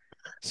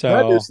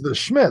 That is So the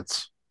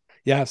Schmitz.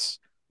 yes.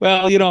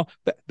 Well,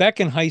 back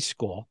in high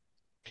school,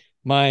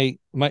 my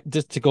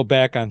just to go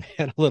back on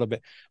that a little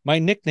bit, my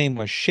nickname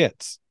was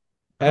Shits,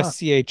 Ah,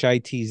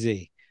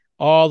 Schitz,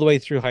 all the way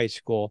through high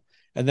school.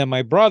 And then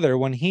my brother,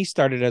 when he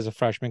started as a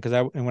freshman, because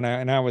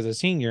I was a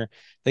senior,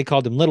 they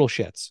called him Little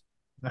Shits.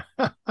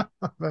 that's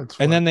And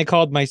funny. then they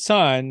called my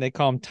son, they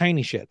call him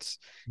Tiny Shits.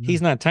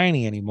 He's Mm, not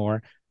tiny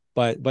anymore,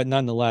 but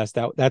nonetheless,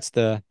 that's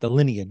the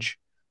lineage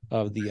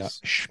of the nice.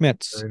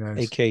 Schmitz, Very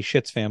nice. aka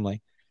Shits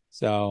family.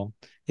 So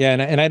yeah,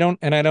 and I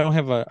don't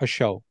have a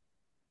show.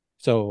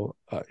 So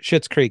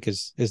Shits Creek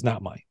is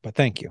not mine, but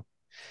thank you.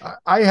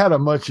 I had a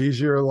much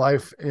easier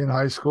life in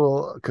high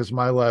school because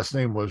my last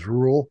name was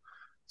Rule.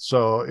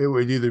 So it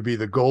would either be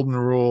the Golden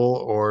Rule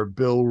or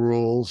Bill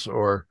Rules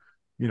or,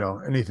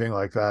 anything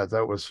like that.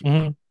 That was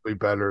Mhm. probably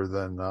better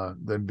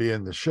than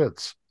being the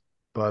shits.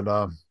 But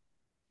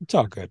It's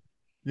all good.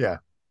 yeah.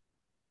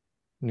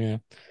 Yeah.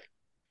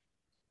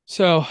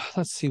 So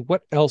let's see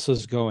what else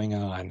is going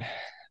on.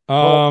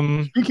 Well,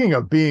 Um, speaking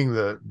of being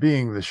the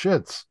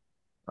shits,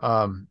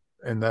 and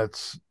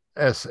that's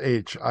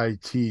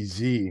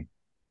SHITZ,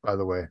 by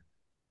the way,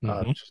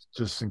 mhm.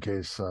 just in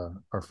case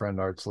our friend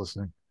Art's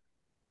listening.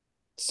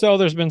 So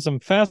there's been some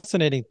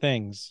fascinating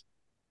things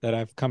that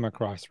I've come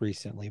across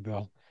recently,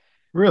 Bill.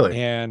 Really?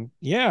 And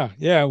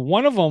yeah,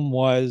 one of them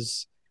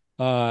was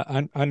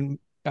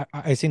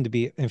I seem to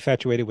be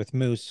infatuated with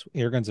Moose,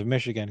 Airguns of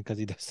Michigan, because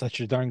he does such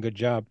a darn good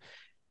job.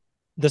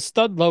 The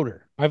stud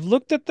loader. I've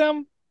looked at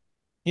them,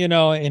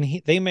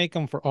 and they make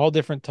them for all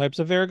different types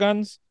of air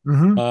guns.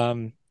 Mm-hmm.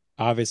 Um,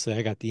 Obviously,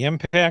 I got the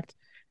Impact.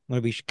 I'm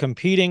going to be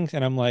competing,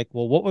 and I'm like,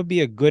 well, what would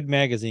be a good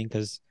magazine?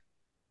 Because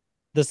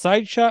the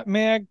Side Shot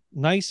mag,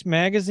 nice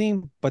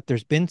magazine, but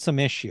there's been some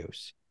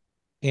issues,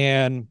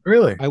 and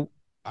Really?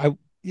 I,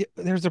 yeah,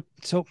 there's a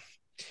so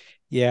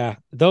yeah,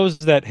 those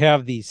that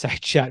have the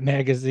Side Shot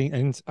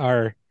magazines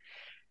are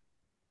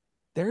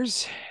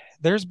there's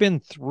there's been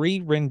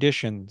three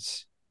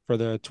renditions for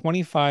the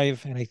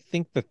 25 and I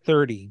think the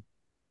 30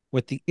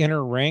 with the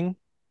inner ring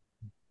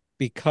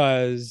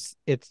because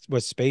it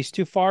was spaced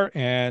too far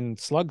and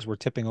slugs were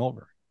tipping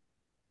over.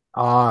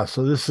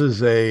 So this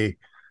is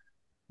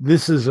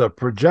a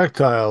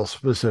projectile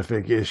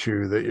specific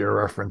issue that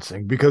you're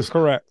referencing because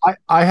Correct.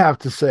 I have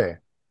to say,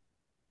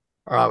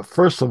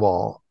 first of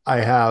all,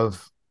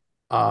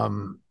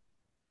 um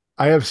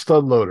I have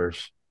stud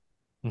loaders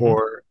Hmm.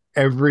 for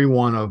every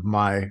one of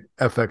my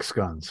FX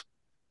guns.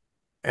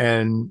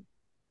 And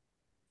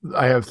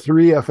I have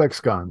three FX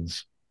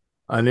guns,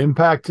 an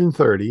impact in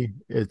 30.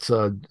 It's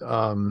a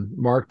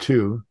Mark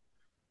II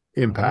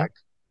Hmm.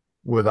 impact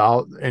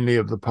without any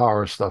of the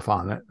power stuff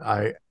on it.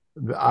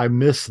 I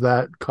missed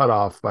that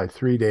cutoff by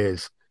 3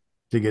 days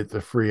to get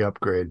the free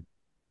upgrade.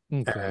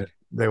 And Okay.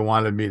 they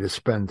wanted me to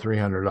spend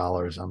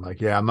 $300. I'm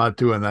like, yeah, I'm not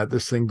doing that.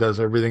 This thing does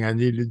everything I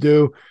need to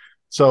do.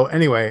 So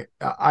anyway,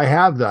 I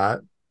have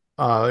that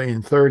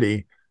in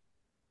 30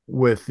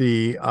 with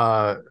the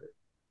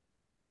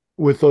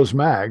with those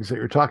mags that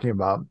you're talking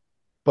about,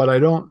 but I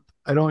don't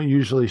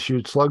usually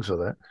shoot slugs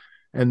with it.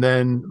 And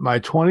then my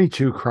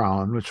 22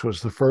 Crown, which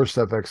was the first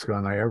FX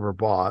gun I ever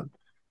bought,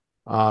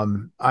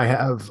 um, I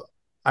have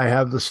I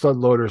have the stud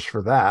loaders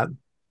for that,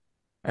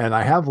 and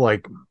I have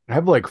like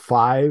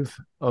five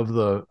of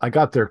the. I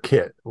got their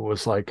kit. It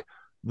was like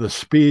the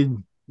speed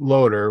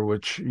loader,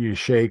 which you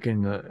shake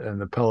and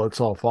the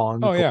pellets all fall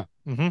into Oh place, yeah.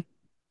 Hmm.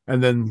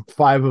 and then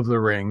five of the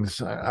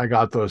rings. I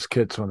got those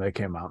kits when they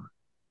came out.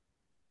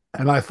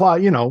 And I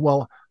thought,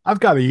 well, I've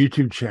got a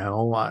YouTube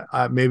channel.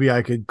 Maybe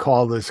I could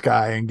call this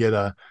guy and get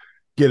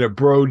a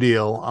bro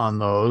deal on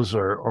those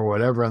or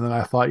whatever. And then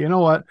I thought, you know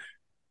what?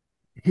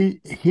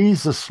 He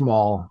he's a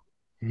small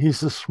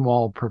he's a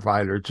small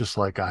provider just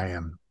like I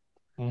am.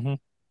 Hmm.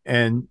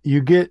 And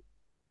you get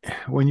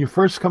when you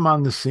first come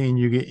on the scene,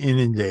 you get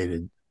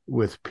inundated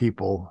with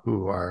people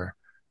who are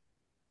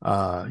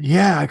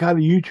yeah, I got a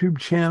YouTube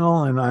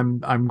channel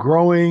and I'm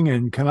growing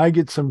and can I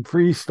get some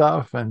free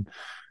stuff? And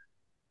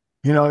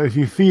if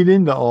you feed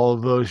into all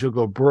of those, you'll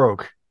go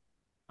broke.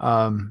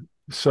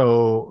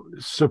 So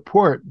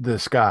support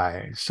this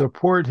guy,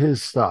 support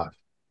his stuff.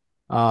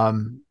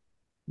 Um,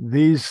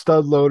 these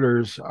stud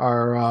loaders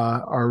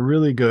are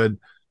really good.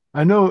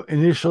 I know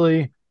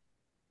initially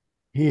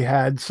he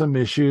had some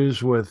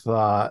issues with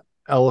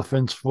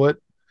elephant's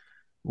foot,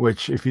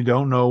 which if you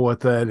don't know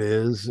what that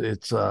is,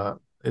 it's a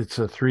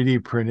 3D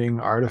printing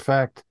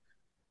artifact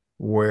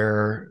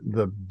where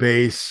the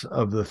base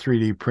of the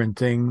 3D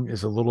printing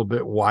is a little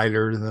bit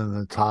wider than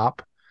the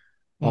top,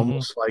 Hmm.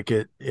 almost like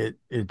it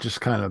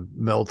just kind of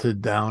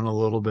melted down a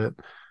little bit.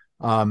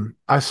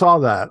 I saw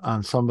that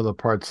on some of the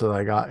parts that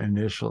I got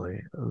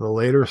initially. The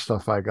later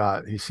stuff I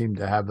got, he seemed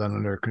to have that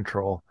under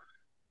control.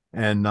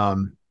 And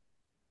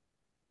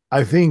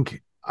I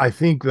think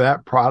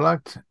that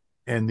product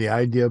and the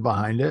idea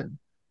behind it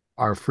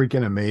are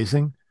freaking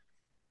amazing.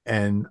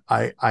 And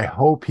I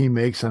hope he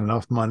makes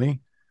enough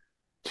money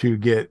to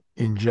get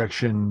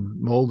injection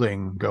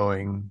molding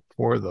going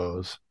for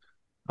those,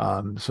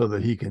 so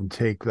that he can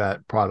take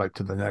that product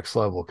to the next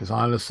level. Because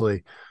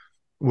honestly,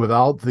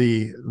 without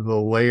the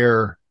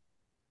layer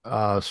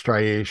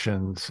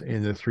striations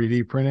in the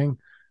 3D printing,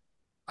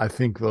 I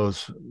think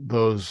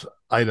those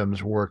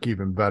items work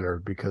even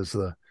better because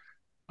the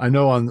I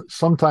know on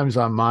sometimes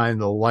on mine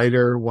the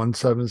lighter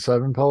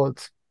 177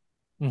 pellets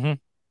Hmm.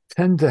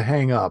 tend to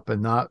hang up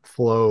and not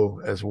flow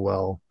as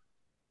well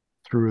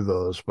through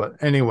those.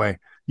 But anyway,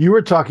 you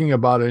were talking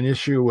about an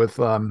issue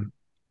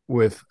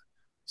with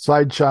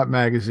side shot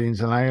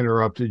magazines, and I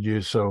interrupted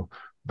you. So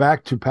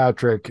back to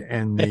Patrick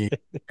and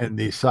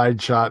the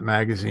side shot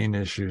magazine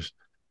issues.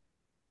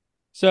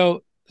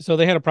 So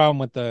they had a problem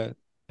with the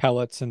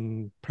pellets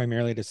and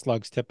primarily the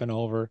slugs tipping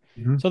over.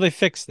 Mhm. So they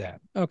fixed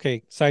that.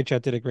 Okay,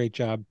 SideChat did a great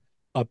job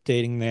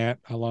updating that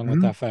along with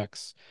Mhm.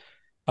 FX.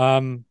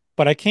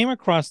 But I came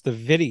across the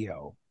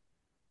video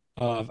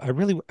of I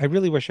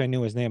really wish I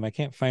knew his name. I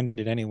can't find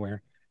it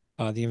anywhere.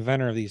 The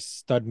inventor of these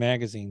stud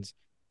magazines.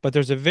 But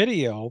there's a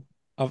video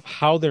of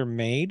how they're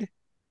made,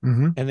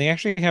 Mhm. and they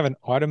actually have an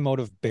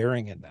automotive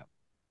bearing in them.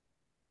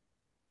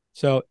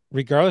 So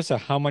regardless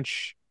of how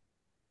much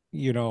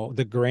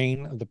the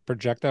grain of the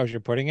projectiles you're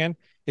putting in,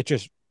 it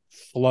just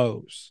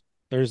flows.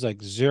 There's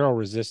like zero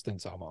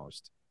resistance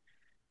almost,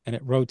 and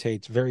it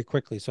rotates very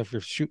quickly. So if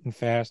you're shooting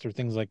fast or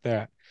things like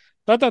that,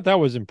 I thought that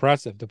was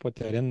impressive to put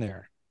that in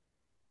there,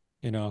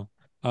 you know.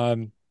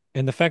 Um,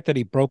 and the fact that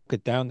he broke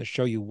it down to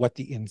show you what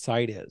the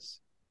inside is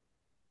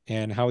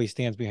and how he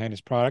stands behind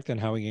his product and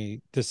how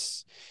he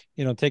takes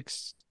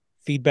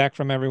feedback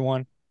from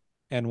everyone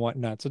and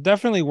whatnot. So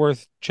definitely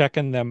worth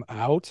checking them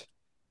out.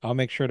 I'll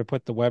make sure to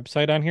put the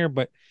website on here,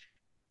 but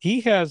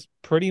he has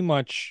pretty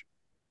much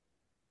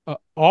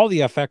all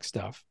the FX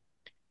stuff.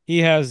 He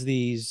has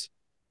these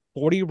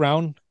 40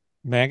 round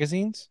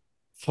magazines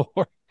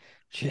for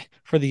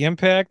for the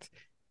impact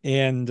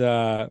and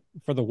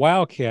for the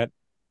Wildcat,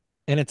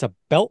 and it's a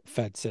belt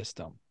fed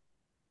system.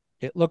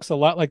 It looks a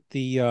lot like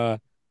the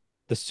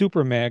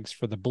super mags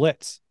for the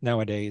Blitz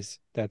nowadays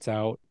that's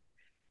out.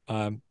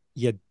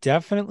 You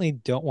definitely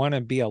don't want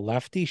to be a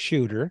lefty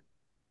shooter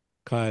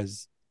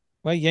because,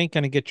 well, you ain't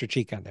gonna get your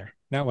cheek on there.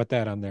 Not with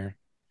that on there.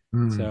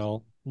 Hmm.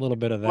 So a little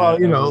bit of Well,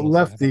 that. That was a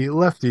little sad.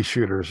 lefty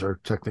shooters are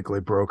technically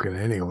broken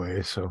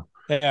anyway. So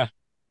Yeah.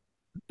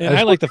 And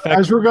I like the fact.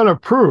 as we're going to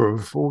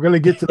prove, we're going to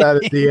get to that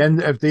at the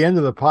end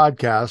of the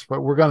podcast.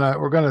 But we're gonna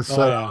Oh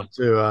set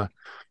yeah. out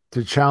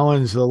to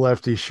challenge the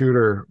lefty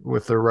shooter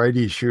with the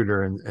righty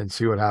shooter and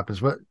see what happens.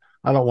 But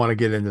I don't want to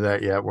get into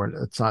that yet.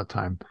 It's not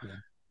time. Yeah.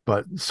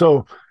 But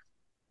so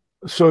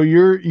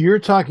you're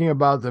talking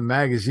about the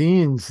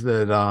magazines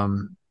that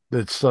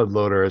Stud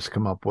Loader has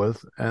come up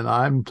with, and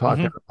I'm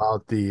talking Hmm.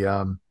 about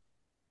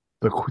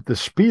the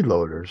speed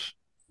loaders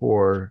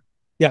for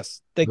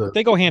Yes, they the,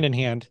 they go hand in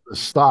hand. the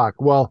stock.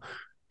 Well,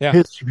 Yeah.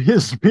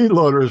 his speed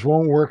loaders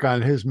won't work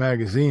on his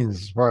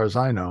magazines, as far as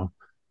I know.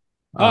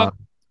 Uh, Uh,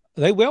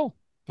 they will.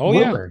 Oh will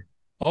yeah. they?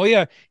 Oh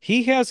yeah.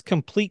 He has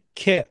complete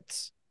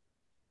kits.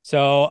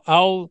 So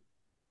I'll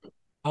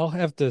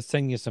have to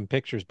send you some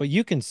pictures, but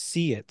you can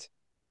see it.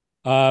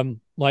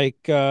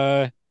 Like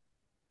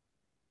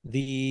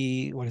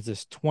the what is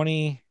this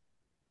 2025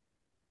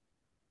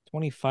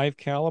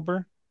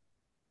 caliber,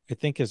 I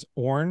think is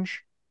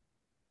orange,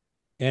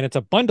 and it's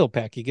a bundle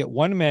pack. You get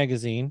one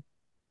magazine,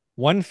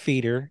 one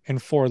feeder,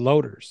 and four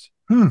loaders.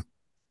 Hmm.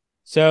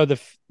 So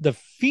the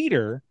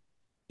feeder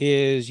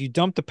is you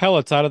dump the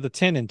pellets out of the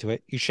tin into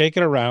it, you shake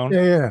it around,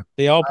 Yeah, yeah.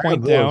 they all I have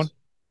point down, those.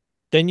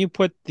 then you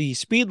put the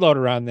speed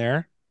loader on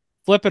there,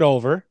 flip it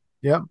over,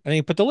 Yep. and then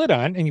you put the lid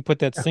on and you put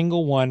that Yeah.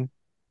 single one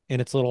in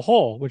its little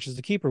hole, which is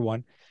the keeper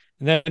one.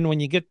 And then when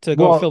you get to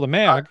go Well, fill the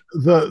mag,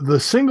 the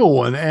single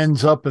one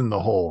ends up in the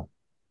hole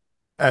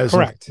as a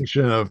correct,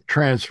 function of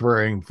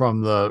transferring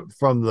from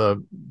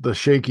the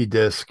shaky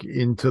disc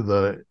into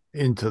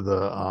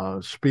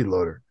the speed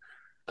loader.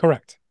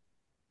 correct,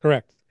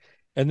 correct.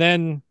 And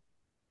then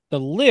the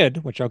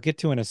lid, which I'll get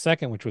to in a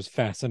second, which was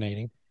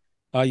fascinating.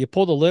 You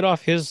pull the lid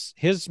off his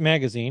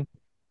magazine,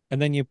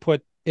 and then you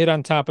put it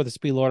on top of the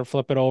speed loader,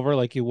 flip it over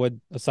like you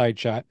would a side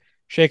shot,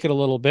 shake it a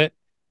little bit,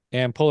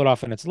 and pull it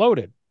off, and it's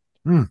loaded.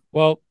 Hmm.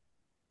 Well,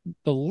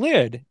 the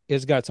lid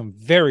has got some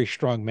very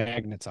strong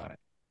magnets on it.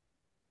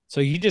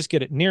 So you just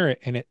get it near it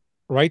and it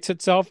rights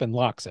itself and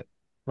locks it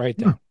right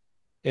Hmm. down.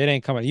 It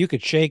ain't coming. You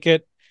could shake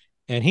it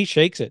and he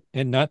shakes it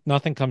and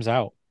nothing comes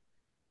out.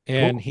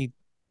 And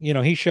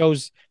Cool. he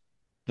shows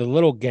the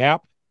little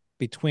gap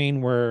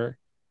between where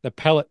the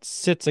pellet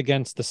sits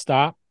against the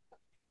stop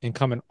and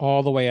coming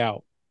all the way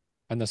out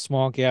and the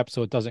small gap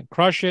so it doesn't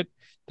crush it,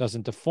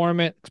 doesn't deform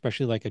it,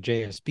 especially like a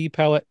JSB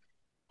pellet,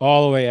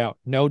 all the way out.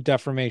 No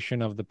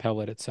deformation of the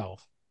pellet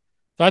itself.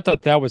 So I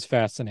thought that was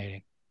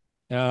fascinating.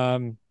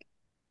 Um,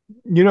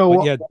 You know but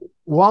what? yeah,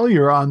 While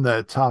you're on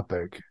that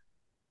topic,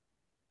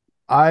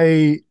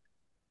 I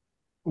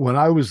when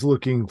I was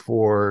looking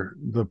for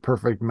the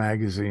perfect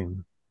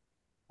magazine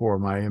for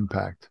my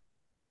impact,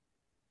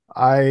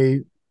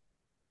 I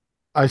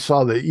I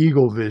saw the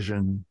Eagle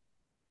Vision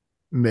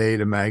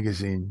made a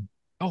magazine,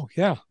 oh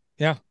yeah,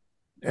 yeah.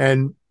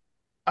 and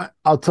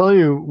I'll tell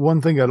you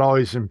one thing that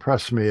always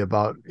impressed me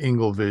about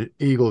Eagle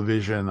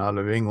Vision out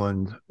of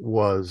England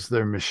was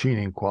their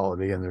machining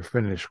quality and their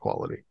finish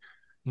quality.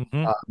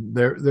 Hmm.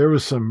 There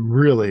was some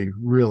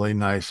really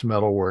nice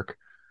metal work,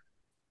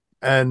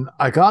 and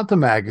I got the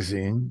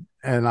magazine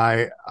and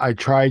I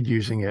tried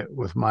using it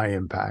with my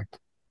impact,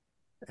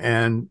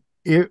 and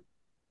it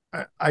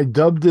I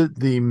dubbed it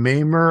the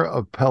Maimer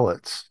of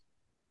pellets.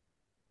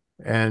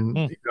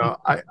 And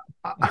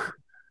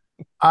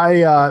I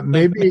The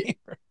maybe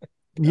mayor.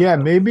 yeah,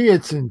 maybe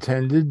it's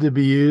intended to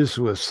be used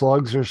with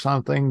slugs or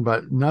something,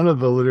 but none of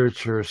the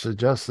literature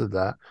suggested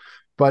that.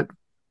 But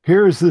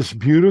here's this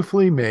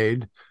beautifully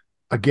made,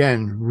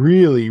 again,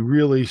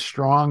 really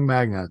strong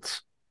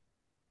magnets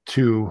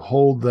to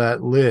hold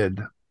that lid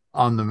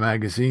on the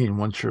magazine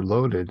once you're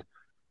loaded.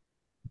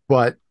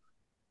 But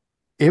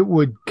it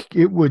would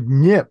it would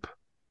nip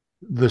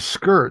the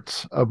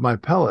skirts of my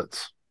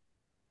pellets.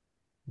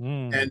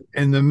 Mm,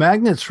 And the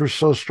magnets were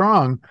so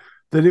strong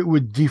that it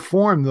would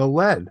deform the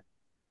lead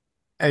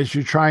as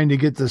you're trying to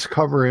get this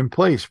cover in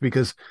place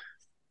because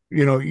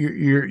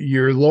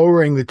you're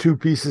lowering the two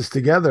pieces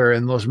together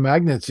and those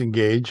magnets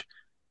engage,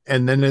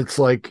 and then it's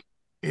like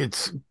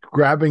it's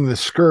grabbing the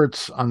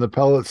skirts on the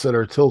pellets that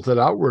are tilted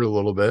outward a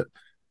little bit.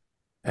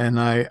 And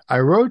I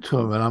wrote to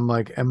him and I'm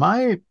like, am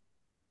I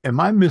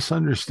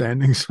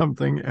misunderstanding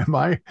something? Am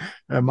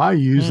I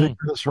using mm.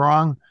 this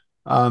wrong?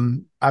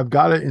 I've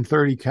got it in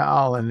 30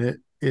 cal and it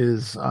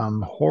is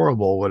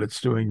horrible what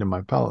it's doing to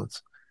my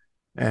pellets.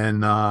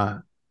 And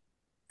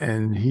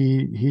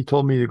he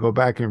told me to go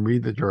back and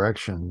read the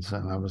directions,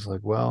 and I was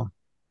like, well,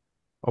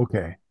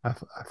 okay. I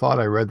thought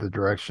I read the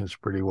directions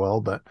pretty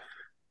well, but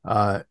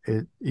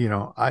it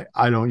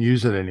I don't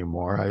use it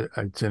anymore.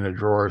 It's in a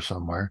drawer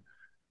somewhere.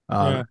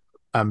 Uh, Yeah,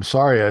 I'm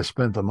sorry I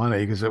spent the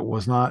money because it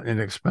was not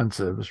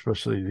inexpensive,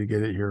 especially to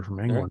get it here from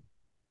they're England.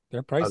 they're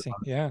Uh, pricey.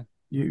 Yeah.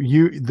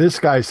 this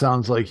guy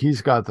sounds like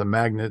he's got the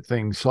magnet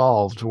thing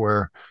solved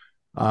where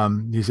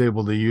he's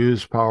able to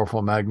use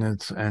powerful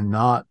magnets and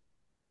not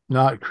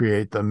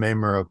create the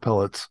maimer of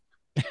pellets.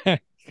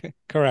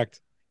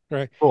 Correct.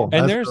 Correct. Cool. And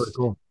That's really there's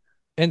cool.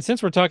 and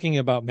since we're talking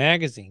about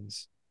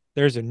magazines,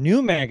 there's a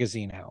new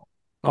magazine out.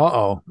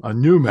 Uh-oh, a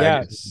new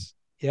magazine.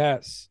 Yes.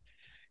 Yes.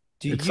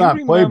 Do It's you not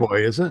remember?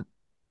 Playboy, is it?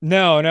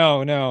 No.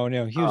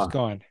 He was Ah,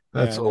 gone.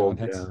 that's Yeah, no, old.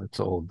 Yeah, that's that's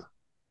old.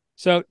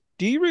 so.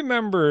 Do you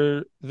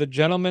remember the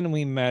gentleman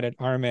we met at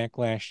RMAC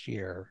last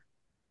year,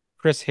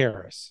 Chris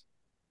Harris?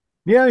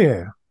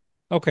 Yeah.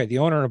 Okay, the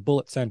owner of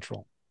Bullet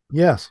Central.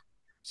 Yes.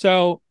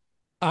 So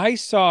I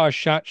saw a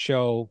SHOT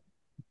Show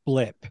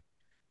blip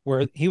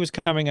where he was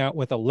coming out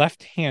with a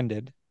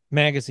left-handed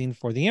magazine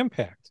for the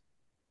Impact.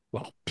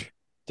 Well,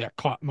 that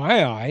caught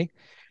my eye.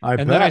 I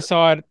And then I bet.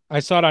 saw it, I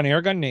saw it on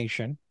Airgun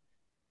Nation,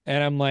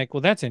 and I'm like,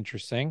 well, that's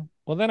interesting.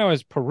 Well, then I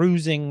was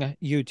perusing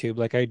YouTube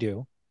like I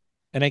do,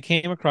 and I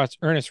came across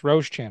Ernest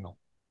Rowe's channel,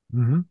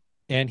 Hmm.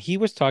 and he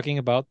was talking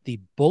about the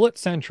Bullet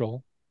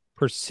Central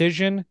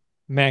Precision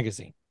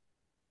magazine.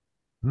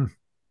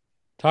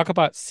 Talk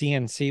about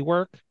CNC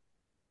work.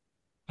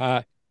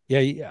 Uh,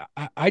 yeah.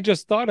 I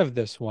just thought of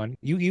this one.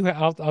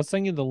 I'll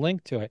send you the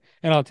link to it,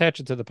 and I'll attach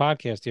it to the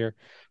podcast here.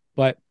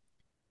 But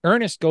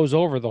Ernest goes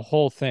over the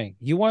whole thing.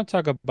 You want to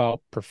talk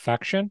about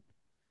perfection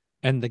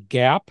and the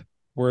gap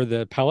where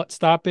the pellet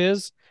stop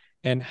is,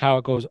 and how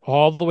it goes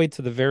all the way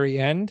to the very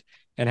end,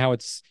 and how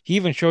he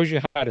even shows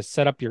you how to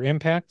set up your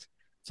impact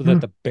so that Hmm.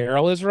 the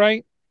barrel is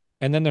right.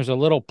 And then there's a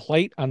little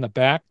plate on the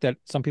back that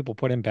some people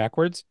put in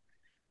backwards,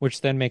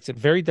 which then makes it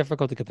very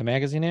difficult to get the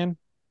magazine in.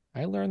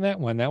 I learned that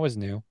one. That was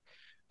new.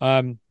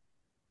 Um,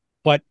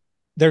 but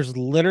there's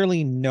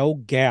literally no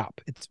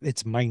gap.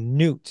 It's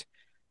minute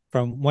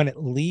from when it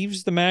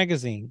leaves the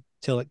magazine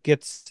till it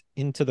gets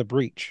into the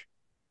breech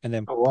and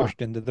then Oh, wow.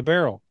 pushed into the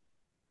barrel.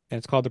 And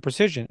it's called the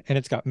Precision. And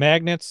it's got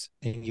magnets,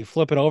 and you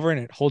flip it over and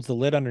it holds the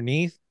lid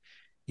underneath.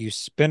 You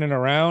spin it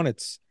around.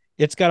 It's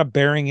got a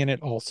bearing in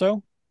it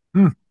also.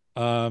 Hmm.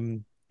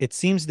 It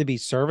seems to be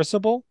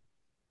serviceable.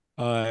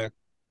 Uh,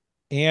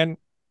 and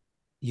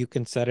you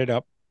can set it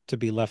up to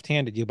be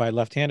left-handed. You buy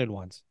left-handed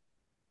ones.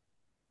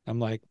 I'm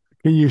like,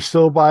 Can you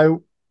still buy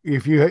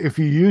if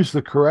you use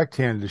the correct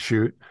hand to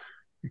shoot?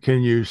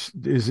 Can you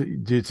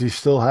does he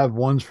still have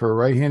ones for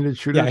right-handed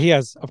yeah, shooters? he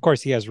has, of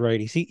course, he has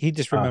righties. He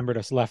just Ah, remembered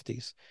us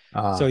lefties. So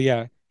ah,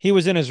 yeah, he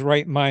was in his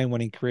right mind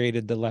when he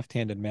created the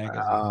left-handed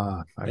magazine.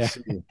 I Yeah.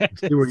 see. I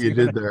see what you See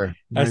did what there.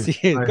 I Nice, see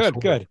it. nice Good,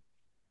 work. good. Nice.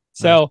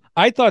 So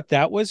I thought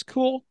that was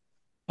cool.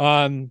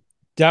 Um,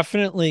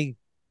 Definitely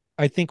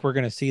I think we're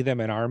gonna see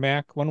them in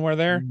RMAC when we're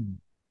there. Mm.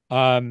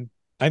 Um,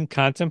 I'm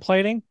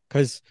contemplating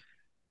because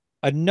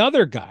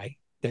another guy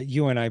that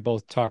you and I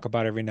both talk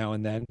about every now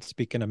and then,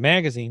 speaking of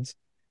magazines,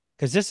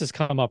 because this has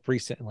come up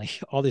recently,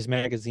 all these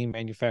magazine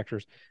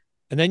manufacturers.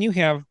 And then you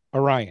have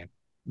Orion,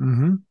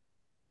 Mm-hmm.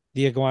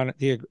 the iguana,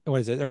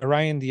 what is it?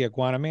 Orion, the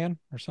iguana man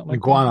or something like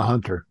that. Iguana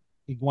hunter.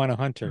 Iguana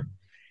hunter.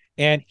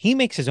 And he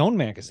makes his own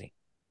magazine.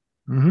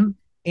 Mm-hmm.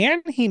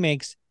 And he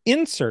makes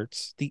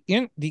inserts, the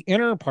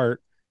inner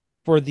part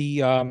for the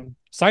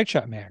side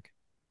shot mag.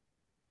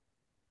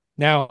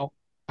 Now,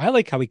 I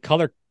like how he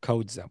color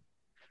codes them.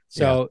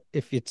 Yeah. So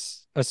if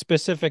it's a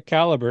specific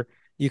caliber,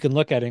 you can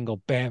look at it and go,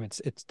 bam,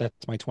 it's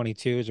that's my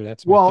 22s or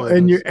that's my Well,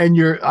 and you 30s. and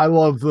you're I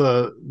love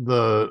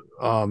the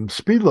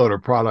speed loader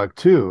product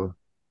too.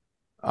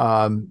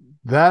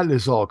 That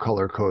is all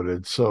color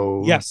coded,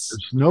 so Yes.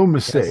 there's no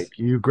mistake. Yes.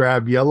 You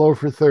grab yellow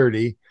for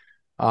 30,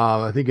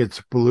 I think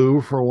it's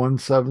blue for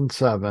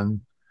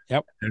 177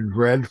 Yep. and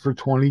red for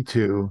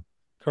 22. And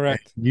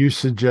Correct. you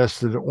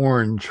suggested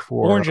orange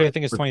Orange, I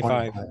think, is for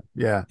 25. 25.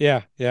 Yeah.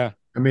 Yeah. Yeah.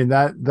 I mean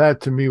that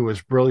to me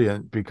was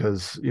brilliant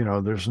because,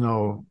 there's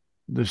no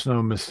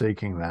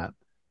mistaking that.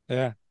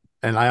 Yeah.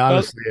 And I Well,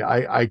 honestly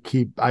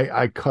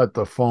I cut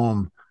the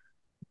foam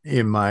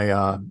in my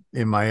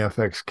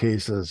FX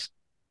cases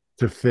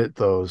to fit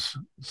those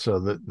so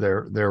that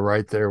they're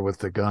right there with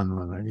the gun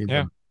when I need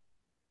yeah. them.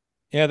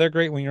 Yeah, they're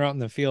great when you're out in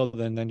the field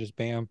and then just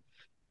bam.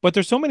 But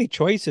there's so many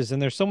choices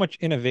and there's so much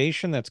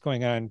innovation that's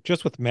going on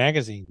just with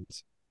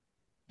magazines.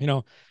 You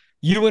know,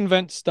 you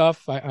invent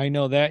stuff, I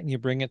know that, and you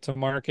bring it to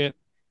market.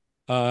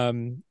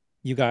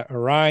 You got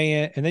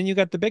Orion, and then you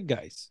got the big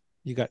guys.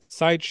 You got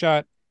Side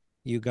Shot,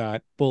 you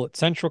got Bullet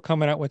Central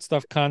coming out with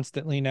stuff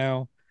constantly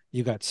now.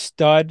 You got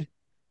Stud.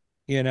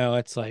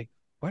 It's like,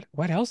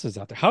 what else is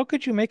out there? How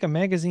could you make a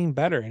magazine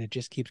better? And it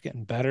just keeps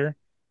getting better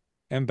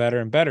and better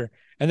and better.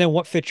 And then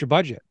what fits your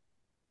budget?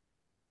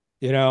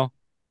 You know,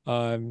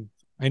 um,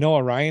 I know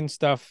Orion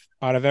stuff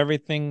out of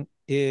everything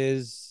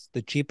is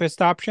the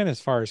cheapest option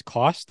as far as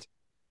cost,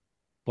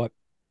 but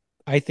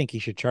I think he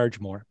should charge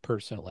more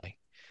personally.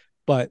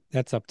 But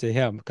that's up to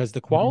him because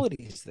the Mhm.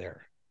 quality is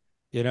there.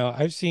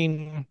 I've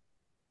seen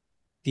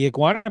the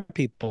iguana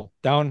people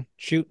down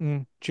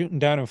shooting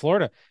down in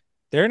Florida.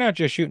 They're not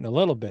just shooting a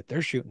little bit,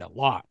 they're shooting a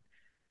lot.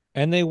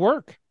 And they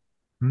work.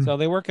 Mhm. So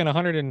they work in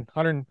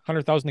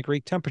 100,000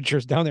 degree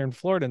temperatures down there in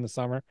Florida in the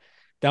summer,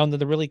 down to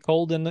the really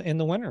cold in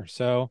the winter.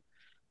 So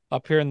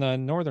up here in the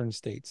northern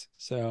states.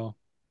 So,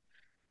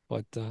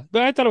 but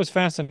I thought it was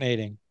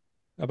fascinating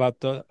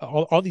about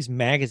all these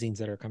magazines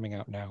that are coming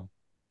out now.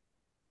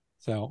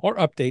 So, or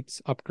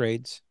updates,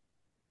 upgrades,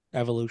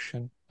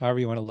 evolution, however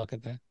you want to look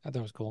at that. I thought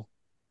it was cool.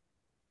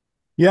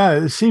 Yeah,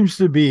 it seems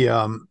to be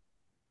an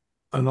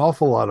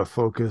awful lot of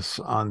focus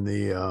on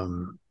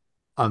the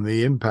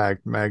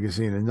Impact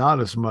magazine and not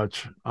as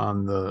much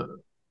on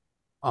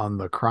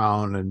the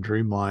Crown and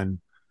Dreamline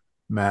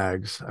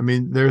mags. I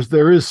mean,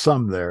 there is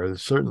some there, there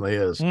certainly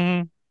is,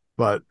 Hmm.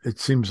 but it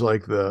seems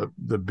like the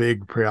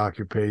big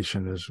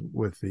preoccupation is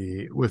with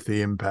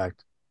the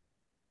Impact.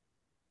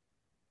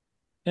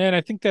 And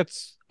I think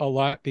that's a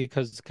lot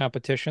because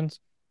competitions,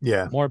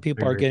 Yeah, more I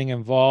people are agree. getting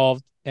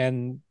involved.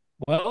 And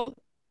well,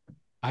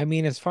 I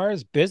mean, as far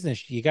as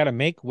business, you got to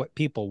make what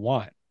people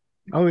want.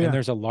 Oh And yeah,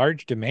 there's a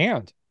large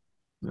demand.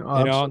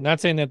 absolutely. Not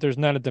saying that there's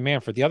not a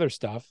demand for the other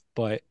stuff,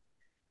 but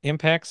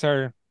impacts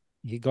are,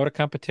 you go to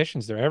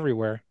competitions, they're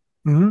everywhere.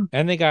 Hmm.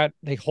 And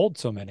they hold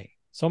so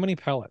many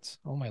pellets.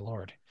 Oh my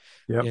Lord.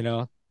 Yep. You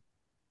know,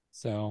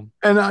 so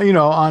And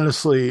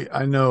honestly,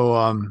 I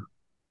know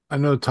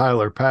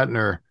Tyler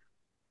Patner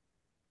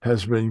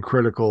has been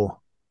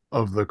critical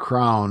of the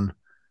Crown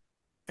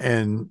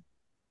and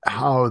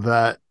how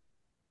that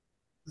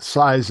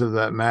size of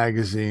that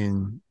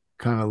magazine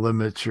kind of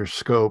limits your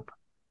scope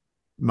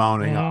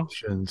mounting mhm.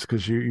 options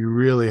because you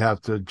really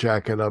have to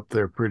jack it up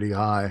there pretty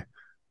high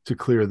to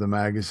clear the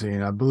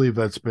magazine. I believe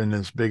that's been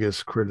his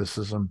biggest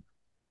criticism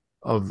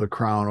of the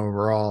Crown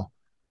overall.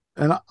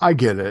 And I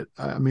get it.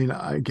 I mean,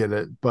 I get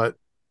it. But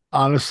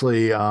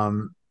honestly,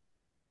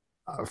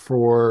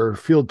 for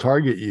field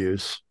target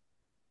use,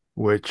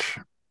 which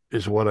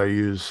is what I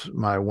use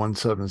my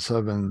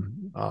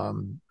 177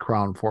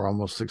 Crown for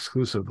almost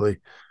exclusively,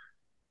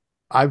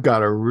 I've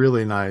got a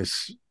really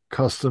nice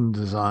custom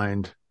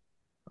designed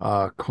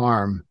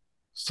Carm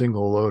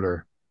single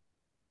loader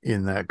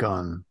in that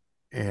gun.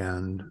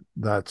 And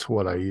that's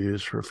what I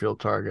use for field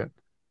target.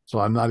 So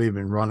I'm not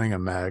even running a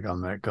mag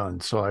on that gun.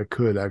 So I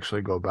could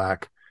actually go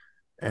back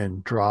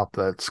and drop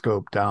that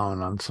scope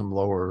down on some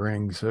lower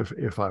rings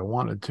if I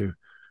wanted to.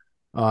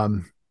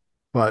 Um,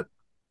 but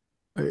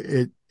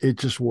it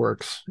just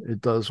works.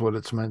 It does what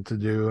it's meant to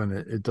do, and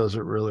it does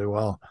it really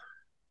well.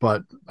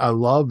 But I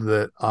love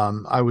that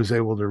I was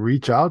able to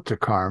reach out to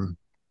Carm.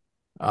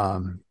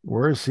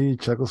 Where is he?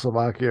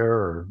 Czechoslovakia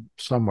or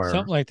somewhere,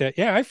 Something like that.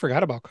 Yeah, I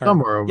forgot about Carm.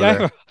 somewhere over Yeah,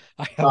 there.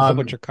 I have a whole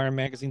bunch Um, of Carm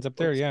magazines up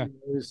there. let's Yeah.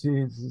 see, let's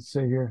see, let's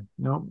say here.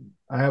 No,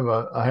 I have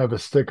a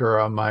sticker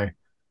on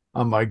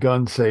my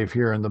gun safe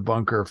here in the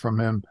bunker from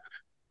him.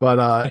 But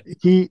I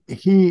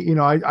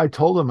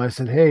told him, I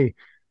said, hey,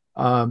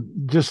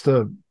 just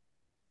a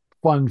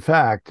fun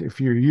fact, if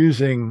you're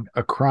using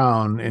a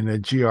Crown in a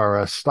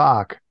GRS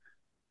stock,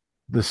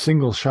 the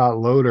single shot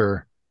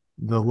loader,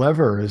 the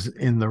lever is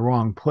in the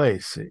wrong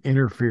place. It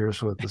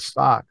interferes with the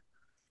stock.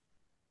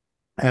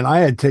 And I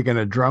had taken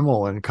a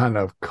Dremel and kind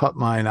of cut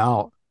mine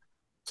out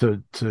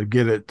to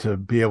get it to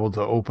be able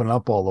to open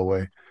up all the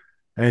way.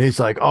 And he's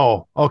like,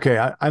 "Oh, okay,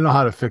 I know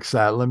how to fix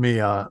that. Let me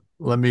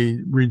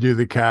redo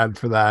the CAD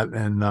for that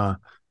and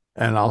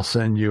I'll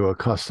send you a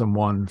custom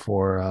one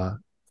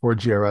for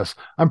GRS.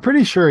 I'm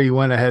pretty sure he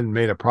went ahead and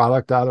made a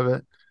product out of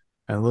it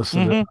and listed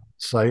it on Hmm. the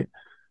site.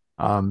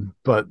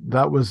 But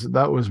that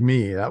was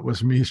me. That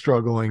was me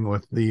struggling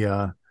with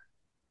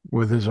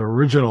his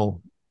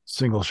original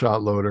single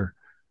shot loader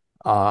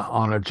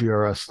on a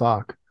GRS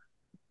stock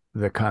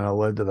that kind of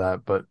led to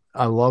that. But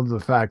I love the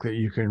fact that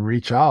you can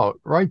reach out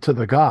right to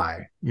the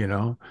guy,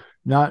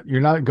 not you're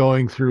not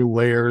going through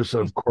layers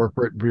of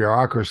corporate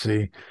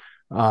bureaucracy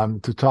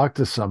to talk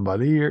to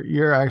somebody.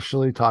 You're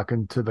actually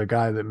talking to the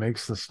guy that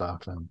makes the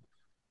stuff. And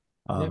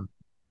Yep. um,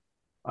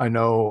 I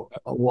know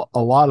a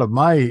lot of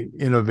my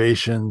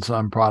innovations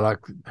on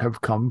product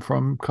have come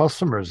from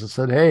customers that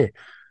said, "Hey,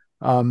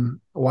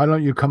 why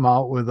don't you come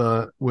out with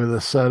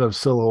a set of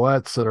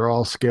silhouettes that are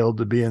all scaled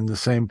to be in the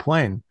same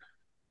plane?"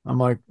 I'm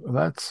like, well,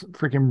 that's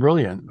freaking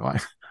brilliant. Why?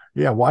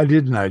 Yeah, why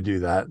didn't I do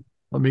that?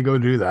 Let me go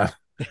do that.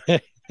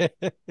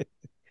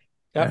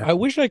 I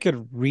wish I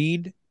could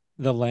read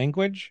the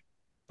language,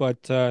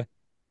 but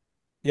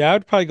yeah, I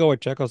would probably go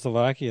with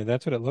Czechoslovakia.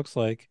 That's what it looks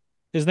like.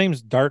 His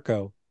name's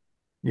Darko.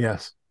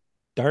 Yes.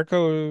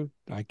 Darko,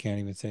 I can't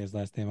even say his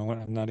last name.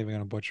 I'm not even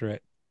going to butcher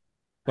it.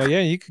 But yeah,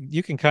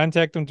 you can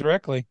contact him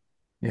directly.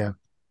 Yeah.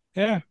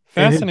 Yeah,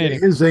 And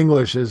fascinating. his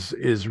English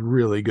is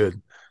really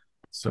good.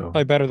 So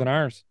Probably better than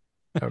ours.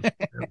 uh,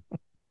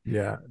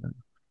 yeah.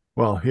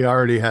 Well, he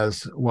already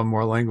has one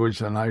more language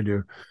than I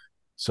do.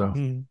 So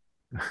Hmm.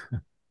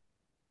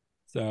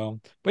 So,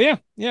 but yeah,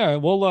 yeah,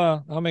 we'll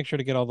I'll make sure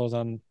to get all those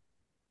on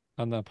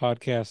the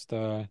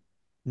podcast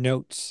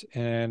notes,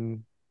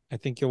 and I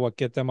think you'll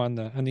get them on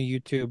the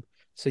YouTube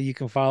so you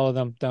can follow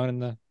them down in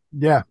the.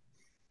 yeah,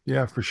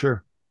 yeah, for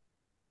sure.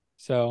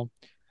 So,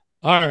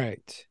 all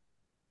right.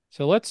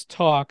 So let's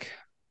talk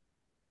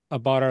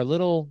about our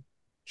little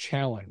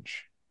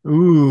challenge.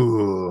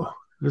 Ooh,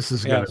 this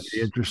is going to be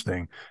Yes.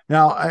 interesting.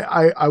 Now,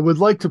 I would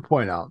like to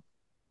point out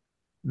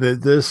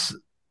that this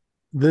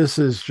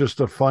is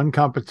just a fun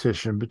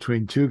competition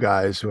between two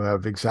guys who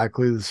have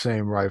exactly the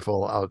same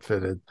rifle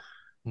outfitted.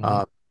 Hmm.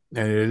 Uh,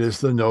 and it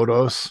is the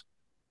Notos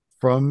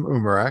from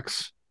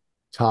Umarex,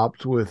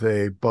 topped with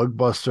a Bug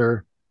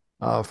Buster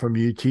from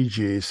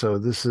UTG. So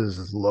this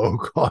is low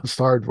cost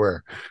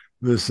hardware.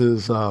 This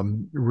is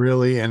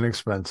really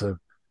inexpensive.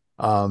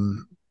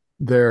 Um,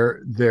 they're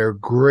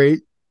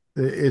great.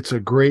 It's a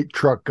great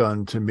truck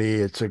gun to me.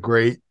 It's a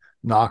great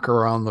knock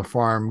around the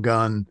farm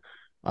gun.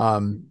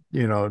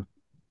 You know,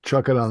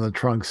 chuck it on the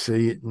trunk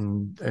seat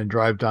and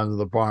drive down to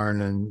the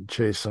barn and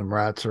chase some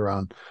rats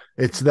around.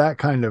 It's that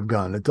kind of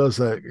gun. It does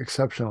that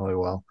exceptionally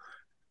well.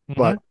 Hmm.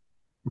 But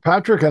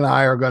Patrick and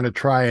I are going to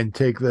try and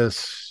take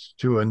this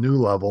to a new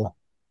level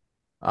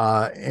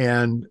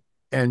and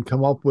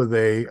come up with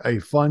a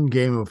fun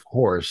game of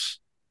horse.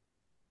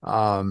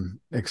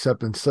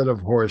 Except instead of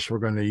horse, we're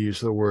going to use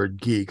the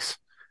word geeks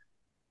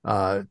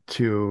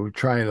to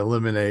try and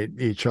eliminate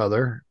each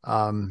other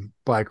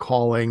by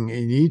calling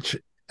in each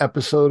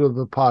episode of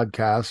the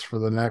podcast for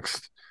the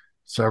next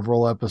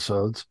several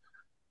episodes.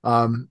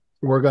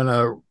 We're going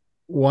to,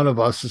 one of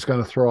us is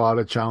going to throw out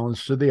a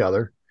challenge to the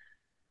other.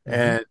 Hmm.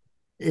 And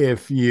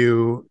if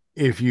you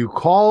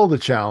call the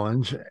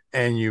challenge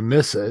and you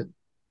miss it,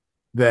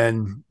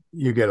 then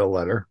you get a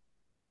letter.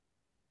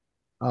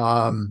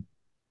 Um,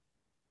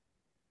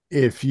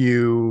 if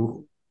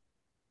you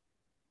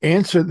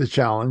answer the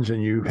challenge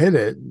and you hit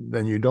it,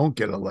 then you don't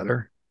get a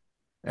letter.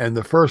 And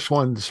the first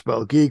one to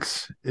spell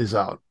geeks is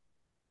out.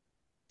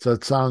 Does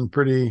that sound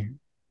pretty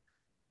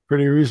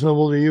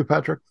reasonable to you,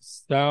 Patrick?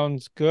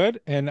 Sounds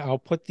good. And I'll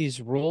put these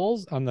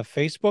rules on the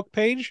Facebook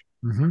page.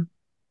 Mm-hmm.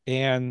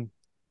 And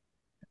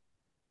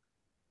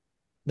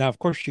now, of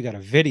course, you got to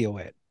video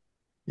it,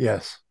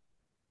 Yes.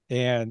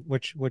 and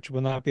which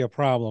will not be a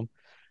problem.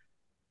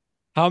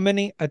 How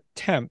many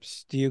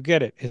attempts do you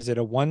get it? Is it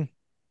a one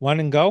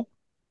and go?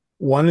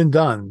 One and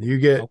done. You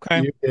get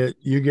Okay. you get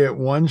you get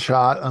one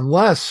shot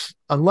unless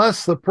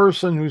the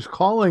person who's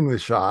calling the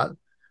shot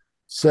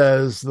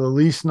says the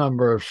least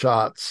number of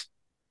shots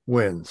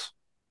wins.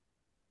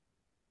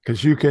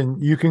 Because you can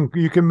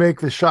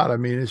make the shot. I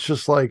mean, it's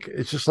just like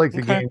the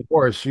Okay. game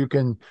horse. You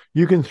can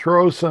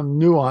throw some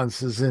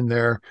nuances in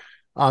there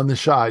on the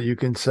shot. You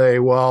can say,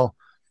 well,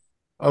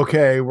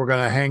 okay, we're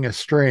gonna hang a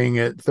string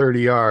at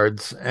 30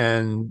 yards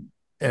and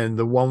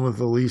the one with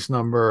the least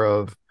number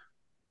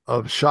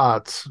of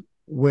shots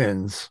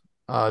wins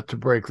to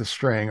break the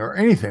string or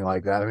anything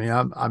like that. I mean,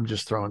 I'm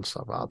just throwing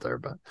stuff out there,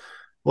 but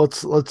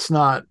let's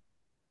not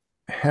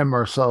hem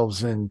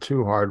ourselves in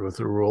too hard with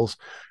the rules.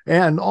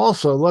 And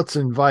also, let's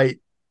invite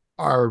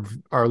our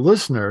our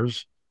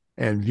listeners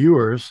and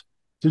viewers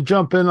to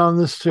jump in on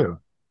this too.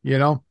 You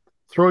know,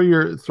 throw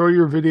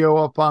your video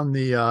up on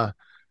the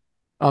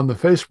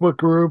Facebook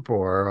group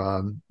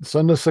or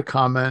send us a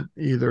comment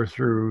either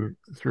through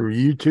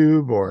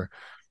YouTube or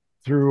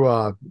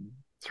through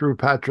through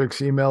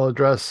Patrick's email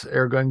address,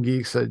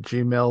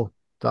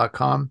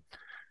 airgungeeks@gmail.com,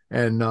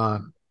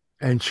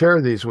 and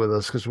share these with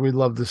us because we'd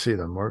love to see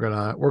them. We're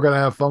gonna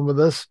have fun with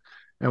this,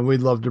 and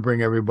we'd love to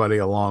bring everybody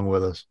along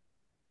with us.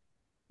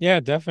 Yeah,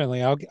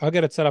 definitely. I'll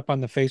get it set up on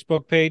the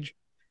Facebook page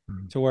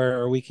to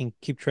where we can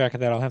keep track of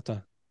that. I'll have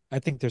to I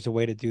think there's a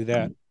way to do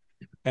that.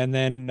 And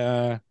then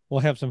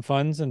we'll have some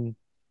funds and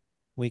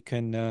we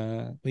can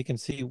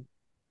see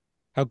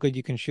how good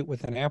you can shoot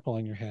with an apple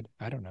on your head.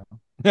 I don't know.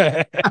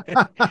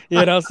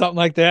 Something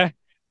like that.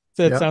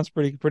 So it Yep. sounds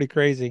pretty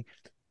crazy.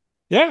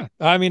 Yeah.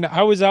 I mean,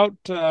 I was out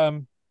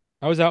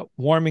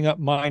warming up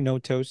my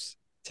Notos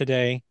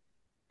today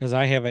because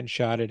I haven't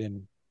shot it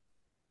in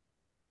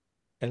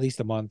at least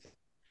a month.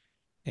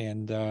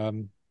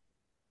 And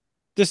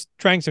just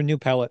trying some new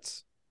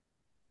pellets.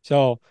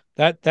 So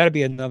that'd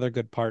be another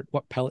good part.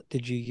 What pellet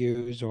did you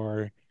use?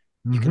 Or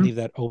you can Hmm. leave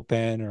that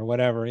open or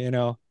whatever, you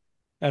know.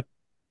 That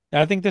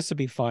I think this would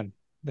be fun.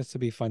 This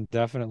would be fun,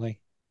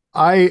 definitely.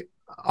 I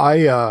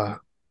I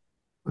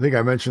think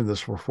I mentioned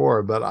this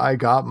before, but I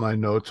got my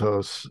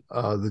Notos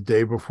the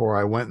day before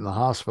I went in the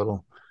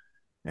hospital,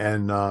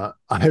 and I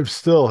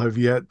still have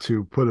yet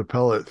to put a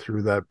pellet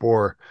through that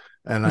bore,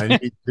 and I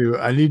need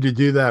to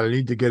do that. I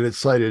need to get it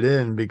sighted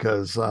in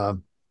because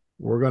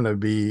we're gonna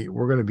be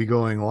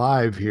going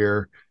live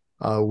here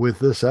with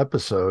this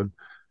episode,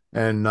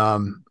 and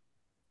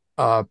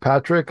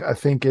Patrick, I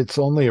think it's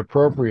only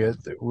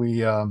appropriate that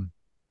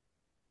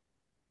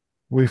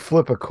we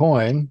flip a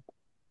coin,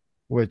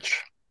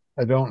 which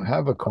I don't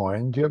have a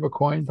coin. Do you have a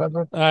coin,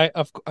 Patrick? I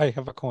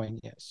have a coin,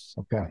 yes.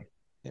 Okay.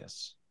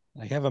 Yes.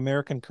 I have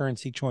American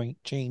currency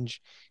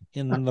change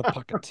in the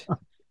pocket.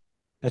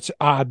 That's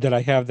odd that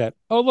I have that.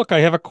 Oh, look, I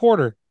have a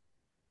quarter.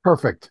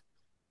 Perfect.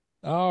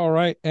 All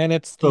right. And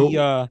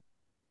So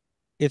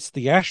it's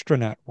the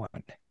astronaut one.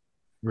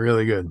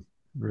 really good.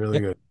 Really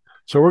Yeah. good.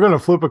 So we're going to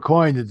flip a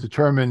coin to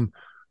determine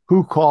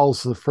who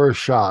calls the first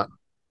shot.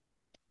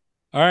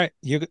 All right.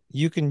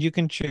 You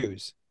can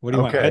choose. What do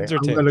you want? Okay. Heads or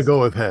I'm going to tails?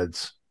 go with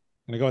heads.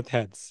 I'm gonna go with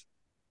heads.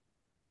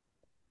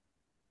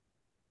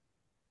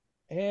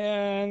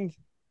 And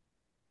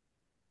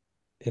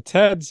it's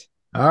heads.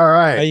 All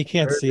right. You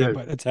can't Very see it, good.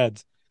 but it's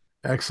heads.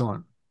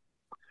 Excellent.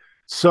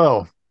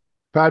 So,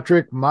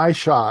 Patrick, my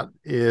shot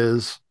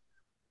is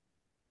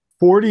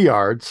 40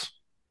 yards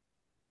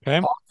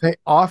Okay.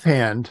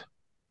 offhand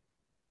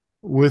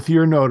with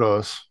your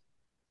Notos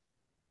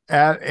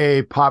at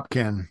a pop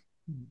can,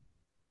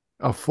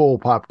 a full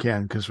pop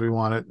can, because we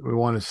want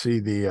to see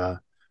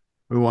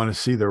we want to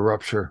see the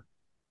rupture.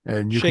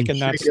 And you can Shaken,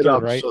 not shake it stirred,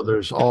 up right? so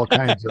there's all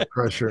kinds of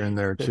pressure in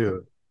there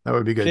too. That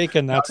would be good.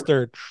 Shaken, Now, not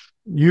stirred.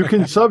 you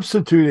can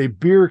substitute a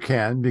beer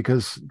can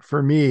because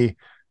for me,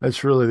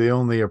 that's really the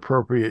only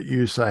appropriate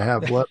use I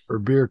have left for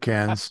beer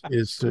cans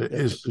is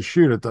to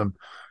shoot at them.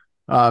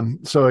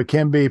 So it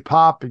can be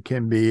pop, it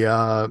can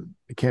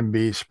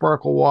be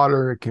sparkle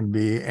water, it can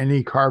be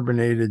any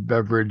carbonated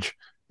beverage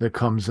that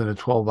comes in a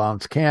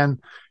 12-ounce can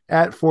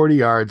at 40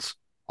 yards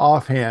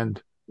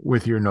offhand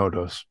with your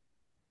Notos.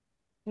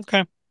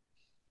 Okay.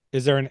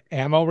 Is there an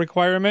ammo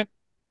requirement?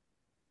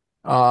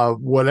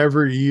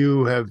 Whatever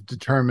you have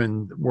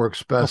determined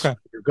works best Okay.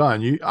 for your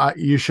gun.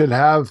 You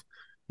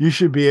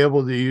should be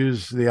able to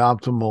use the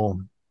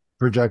optimal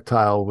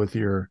projectile with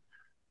your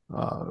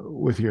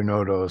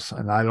Notos,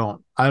 and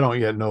I don't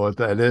yet know what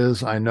that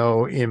is. I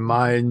know in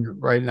mine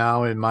right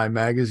now in my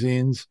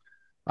magazines,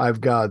 I've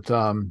got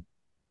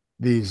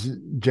these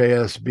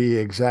JSB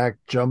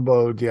exact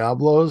jumbo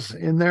Diablos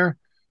in there,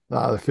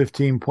 the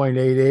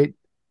 15.88.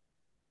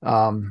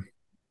 Um,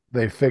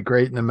 they fit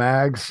great in the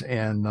mags,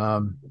 and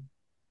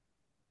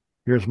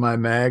here's my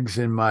mags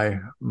in my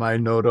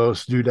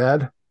Notos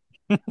doodad.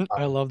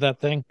 I Um, love that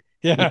thing.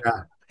 Yeah.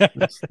 yeah,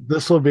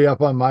 this will be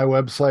up on my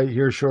website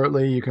here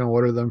shortly. You can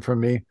order them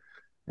from me,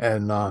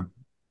 and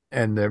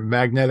and the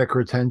magnetic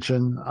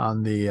retention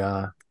on these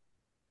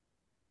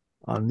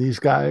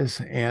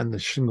guys and the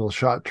shingle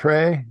shot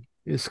tray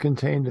is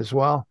contained as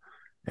well,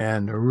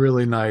 and a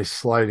really nice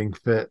sliding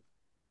fit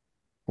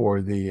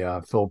for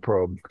the fill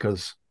probe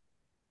because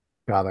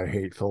God, I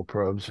hate fill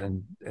probes,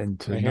 and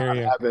to I not hear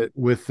you. have it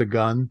with the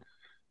gun,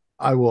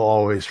 I will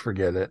always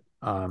forget it.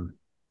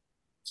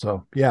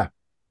 So yeah,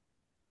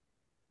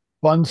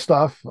 fun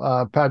stuff.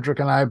 Patrick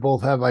and I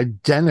both have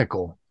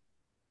identically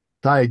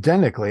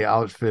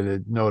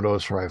outfitted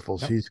Notos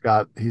rifles. Yep.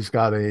 He's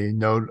got a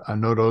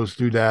Notos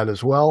doodad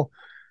as well,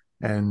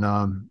 and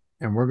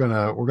we're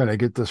gonna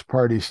get this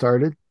party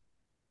started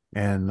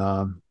and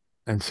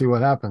see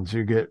what happens.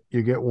 You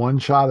get one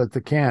shot at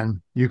the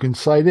can. You can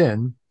sight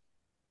in,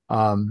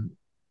 um,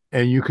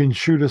 and you can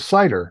shoot a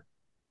sighter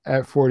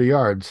at 40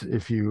 yards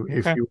if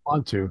Okay. you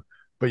want to,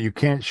 but you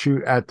can't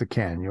shoot at the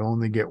can. You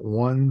only get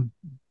one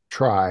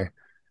try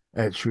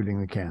at shooting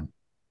the can.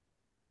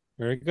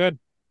 Very good.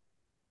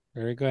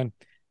 Very good.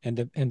 And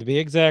to be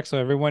exact, so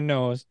everyone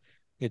knows,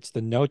 it's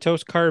the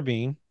Notos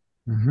carbine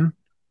Hmm.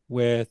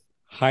 with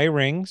high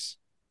rings.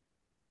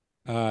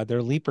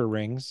 They're leaper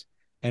rings,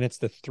 and it's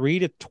the 3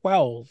 to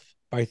 12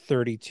 by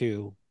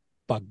 32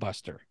 bug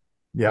buster,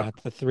 Yep.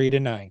 not the 3 to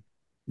 9.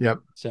 Yep.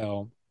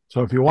 So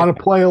So if you I, want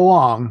to play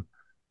along,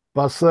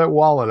 bust that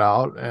wallet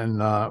out. And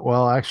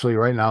well, actually,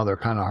 right now they're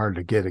kind of hard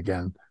to get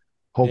again.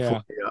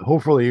 yeah,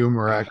 Hopefully,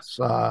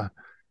 Umarex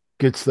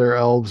gets their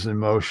elves in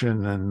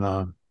motion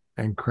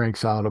and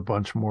cranks out a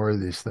bunch more of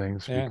these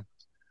things because yeah.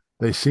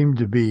 they seem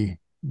to be.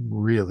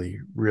 really,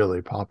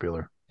 really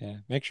popular. Yeah.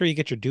 Make sure you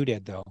get your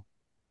doodad though.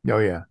 Oh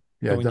yeah,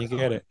 yeah, So when you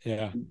get definitely, it,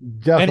 yeah. And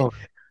definitely.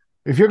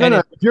 and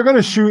it If you're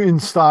gonna shoot in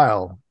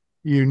style,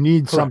 you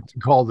need correct.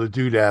 something called a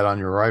doodad on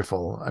your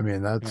rifle. I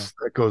mean, Yeah.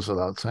 that goes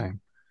without saying.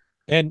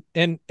 And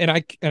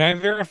I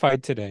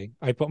verified today.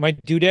 I put my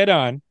doodad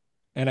on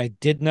and I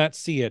did not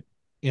see it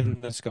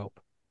in the scope.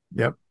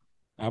 Yep.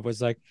 I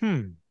was like,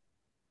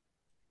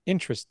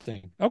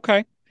 interesting.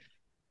 Okay.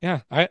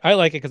 Yeah. I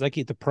like it because I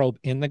keep the probe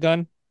in the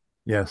gun.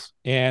 Yes.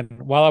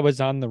 And while I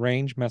was on the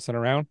range messing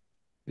around,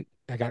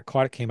 I got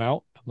caught. It came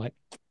out. I'm like,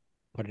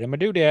 put it in my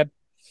doodad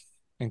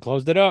and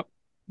closed it up.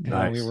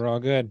 And we Nice. were all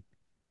good.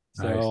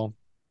 Nice. So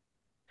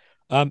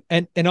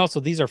and also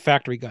these are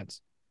factory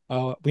guns.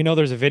 We know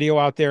there's a video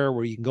out there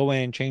where you can go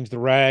in, change the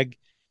rag,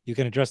 you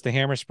can adjust the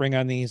hammer spring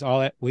on these, all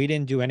that. We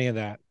didn't do any of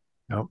that.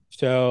 Nope.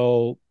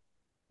 So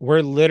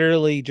we're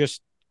literally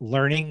just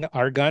learning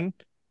our gun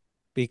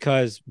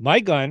because my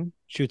gun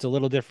shoots a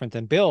little different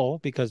than Bill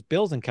because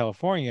Bill's in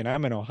California and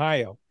I'm in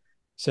Ohio.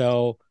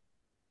 So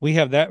we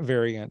have that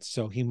variance.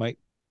 So he might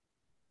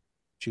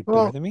shoot better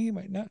Well, than me, he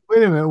might not.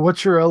 wait a minute.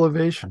 What's your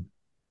elevation?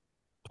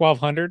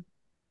 1,200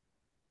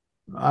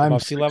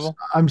 above sea level,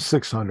 I'm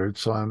 600,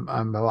 so I'm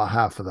about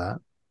half of that.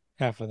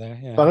 half of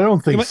that. Yeah. But I don't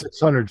You think might,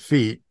 600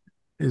 feet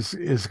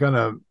is going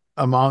to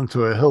amount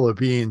to a hill of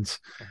beans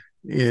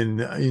in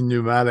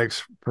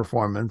pneumatics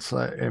performance.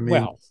 I mean,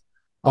 well,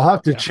 I'll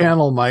have to yeah.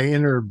 channel my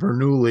inner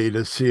Bernoulli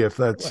to see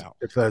Well,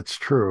 if that's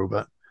true.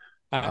 But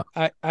I, uh,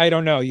 I I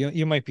don't know.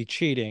 You might be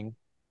cheating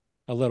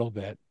a little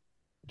bit,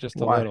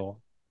 just a why?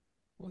 little.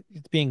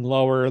 It's being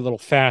lower, a little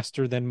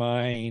faster than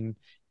mine.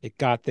 It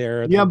got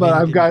there. The Yeah, but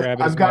wind didn't grab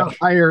it I've as got much.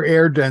 higher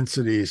air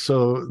density,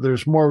 so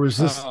there's more Uh,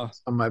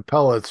 resistance on my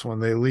pellets when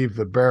they leave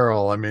the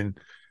barrel. I mean,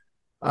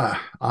 oh.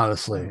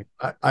 honestly,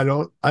 I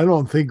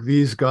don't think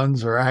these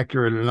guns are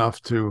accurate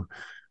enough to.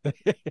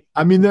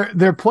 I mean,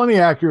 they're plenty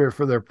accurate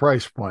for their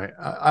price point.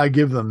 I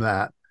give them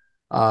that.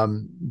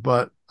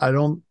 But I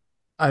don't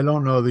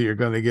know that you're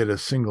going to get a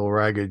single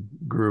ragged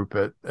group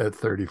at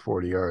 30,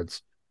 40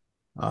 yards.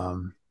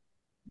 Um,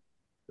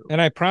 And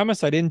I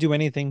promise I didn't do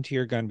anything to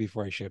your gun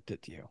before I shipped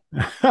it to you.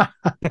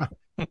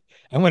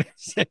 I'm gonna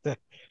say that,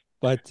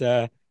 but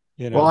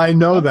you well, know, I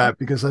know okay, that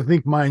because I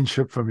think mine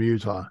shipped from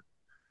Utah.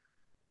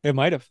 it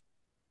might have,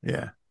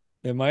 Yeah,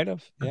 it might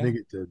have, I yeah. think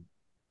it did.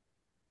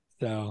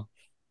 So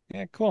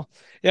yeah, cool.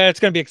 Yeah, it's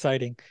gonna be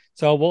exciting.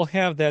 So we'll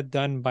have that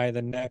done by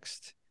the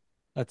next.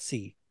 Let's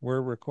see,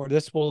 we're recording.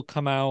 This will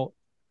come out.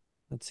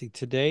 Let's see,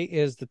 today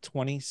is the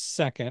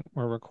 22nd.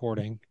 We're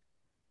recording.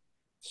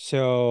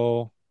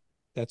 So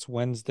that's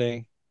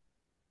Wednesday.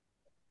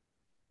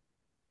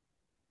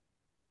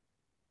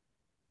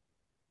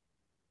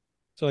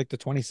 So like the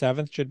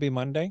 27th should be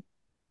Monday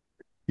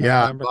of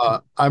Yeah,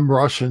 November. I'm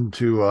rushing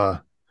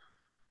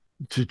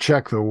to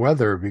check the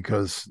weather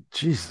because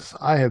Jesus,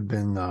 I've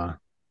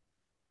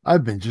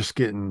been just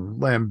getting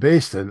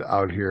lambasted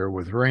out here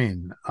with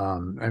rain,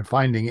 and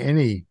finding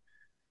any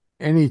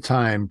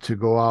time to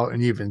go out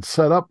and even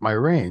set up my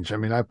range. I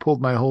mean, I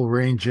pulled my whole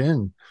range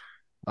in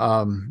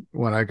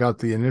when I got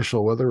the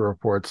initial weather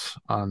reports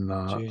on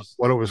Jeez.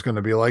 what it was going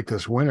to be like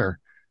this winter,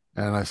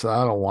 and I said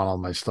I don't want all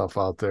my stuff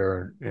out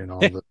there in all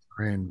the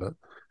rain. But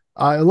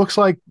it looks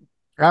like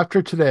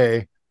after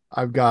today,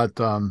 I've got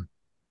um,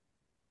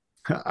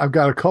 I've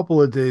got a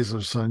couple of days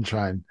of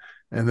sunshine,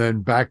 and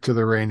then back to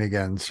the rain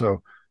again.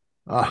 So,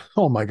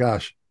 oh my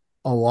gosh,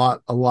 a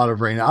lot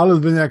of rain. Out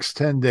of the next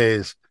 10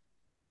 days,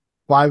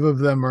 five of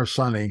them are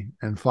sunny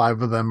and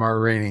five of them are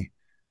rainy.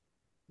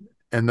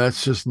 And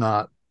that's just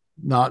not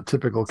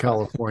typical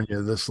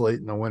California this late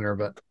in the winter,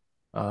 but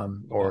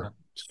or No,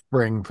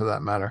 spring for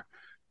that matter.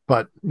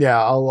 But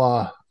yeah,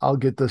 I'll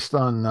get this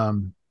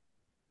done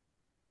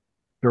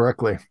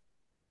directly,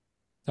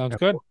 sounds and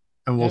good.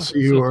 we'll Yeah.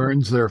 see who So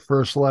earns their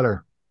first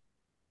letter.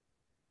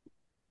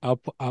 I'll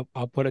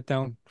put it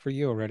down for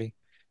you already.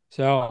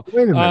 So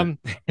Wait a minute.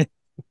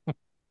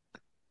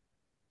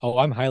 oh,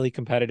 I'm highly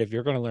competitive.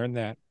 You're going to learn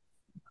that.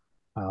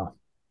 Uh,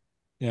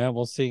 Yeah,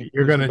 we'll see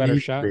you're who's going the to better need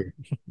to shot. be.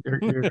 You're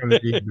going to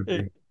need to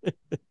be.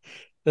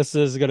 This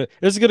is gonna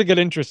get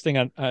interesting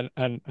on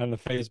the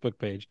Facebook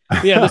page.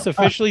 But yeah, this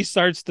officially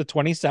starts the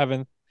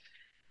 27th,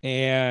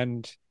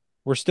 and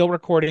we're still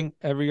recording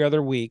every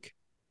other week.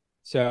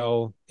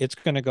 So it's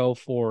gonna go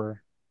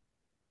for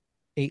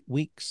 8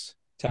 weeks,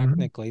 Mhm.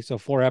 technically. So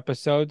 4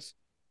 episodes.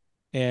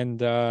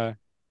 And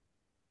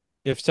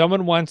if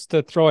someone wants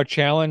to throw a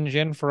challenge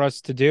in for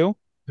us to do,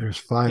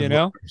 There's you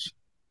know,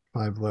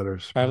 five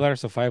letters. 5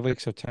 letters, so 5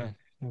 weeks, so 10.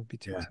 That would be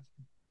two. Yeah,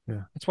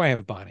 yeah. That's why I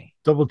have Bonnie.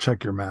 Double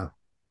check your math.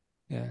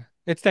 Yeah.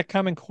 It's that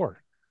common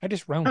core. I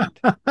just rounded.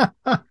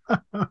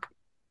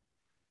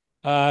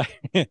 Uh,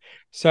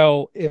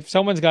 so if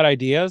someone's got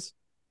ideas,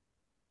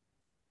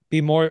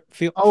 be more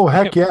feel Oh,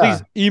 heck please yeah.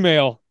 Heck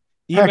email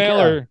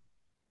yeah. or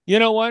you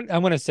know what?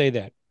 I'm gonna say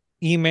that.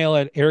 Email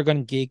at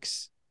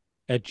airgungeeks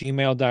at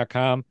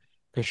gmail.com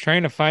because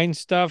trying to find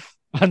stuff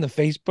on the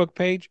Facebook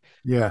page,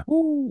 Yeah.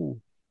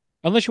 ooh,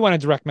 unless you want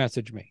to direct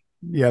message me.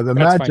 Yeah,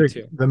 That's fine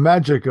too. the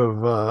magic of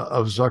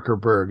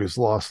Zuckerberg is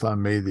lost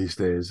on me these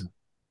days.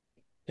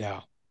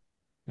 Yeah,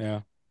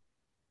 yeah,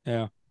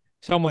 yeah.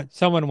 Someone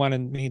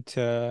wanted me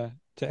to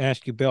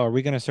ask you, Bill, are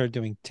we going to start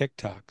doing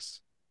TikToks?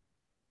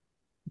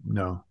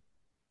 No,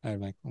 I'm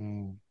like,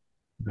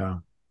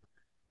 no.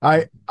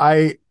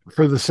 I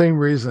for the same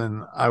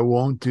reason I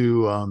won't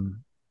do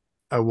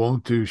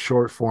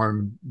short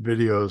form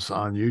videos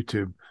on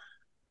YouTube.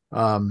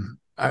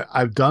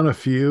 I've done a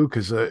few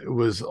because it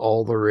was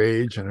all the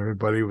rage and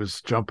everybody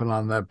was jumping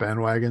on that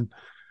bandwagon.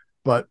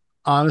 But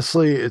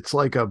honestly, it's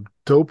like a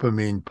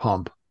dopamine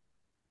pump.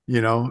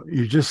 You know,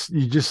 you just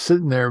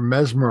sitting there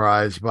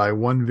mesmerized by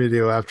one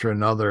video after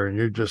another, and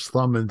you're just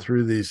thumbing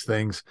through these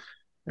things.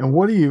 And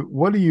what are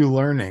you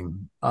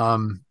learning?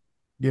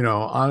 You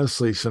know,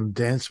 honestly, some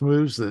dance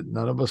moves that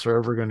none of us are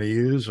ever going to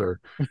use, or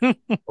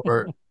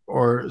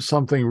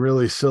something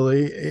really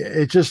silly.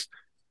 It just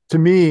to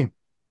me,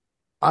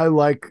 I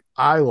like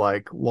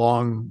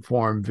long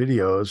form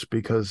videos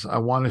because I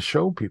want to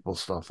show people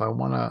stuff. I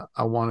want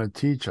to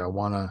teach. I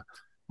want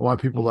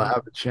people to Mhm.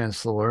 have a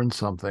chance to learn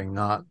something,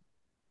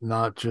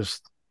 not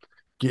just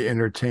get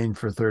entertained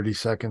for 30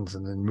 seconds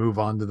and then move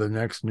on to the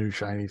next new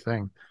shiny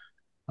thing.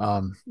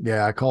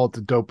 Yeah, I call it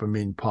the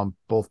dopamine pump,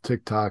 both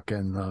TikTok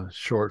and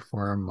short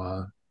form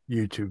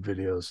YouTube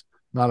videos.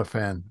 Not a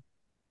fan,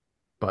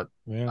 but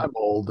Yeah, I'm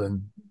old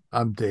and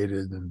I'm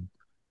dated and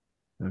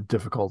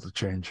difficult to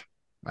change.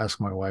 Ask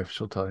my wife,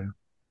 she'll tell you.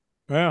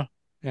 yeah,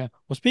 yeah.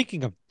 Well,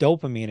 speaking of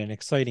dopamine and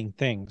exciting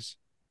things,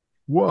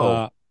 Whoa,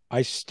 uh,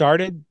 I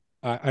started.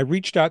 I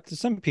reached out to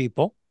some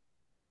people,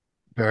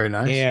 very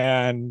nice.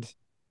 and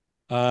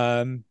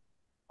um,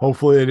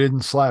 Hopefully, they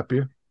didn't slap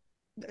you.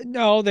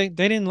 no, they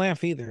didn't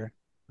laugh either.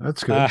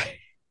 That's good. Uh,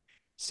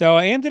 so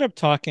I ended up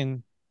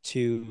talking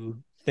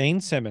to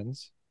Thane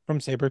Simmons from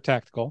Saber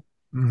Tactical,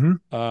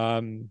 Mm-hmm.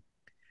 um,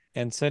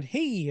 and said,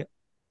 "Hey,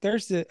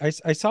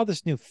 I saw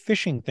this new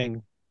fishing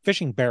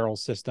barrel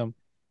system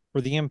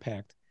for the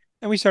Impact."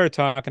 And we started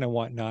talking and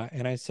whatnot.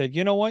 And I said,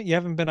 "You know what? You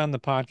haven't been on the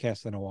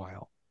podcast in a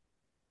while.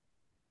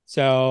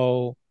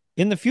 So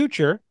in the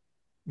future,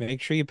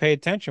 make sure you pay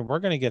attention. We're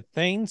going to get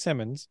Thane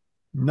Simmons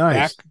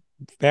Nice. back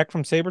back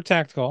from Saber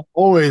Tactical.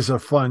 Always a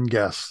fun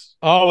guest.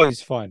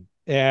 Always fun.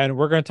 And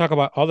we're going to talk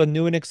about all the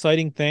new and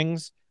exciting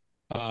things.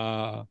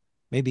 Uh,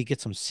 maybe get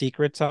some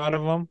secrets out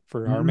of them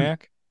for Mm-hmm.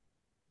 RMAC.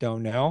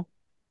 Don't know.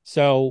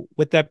 So,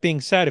 with that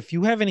being said, if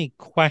you have any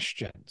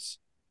questions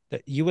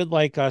that you would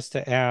like us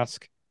to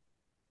ask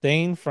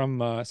Thane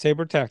from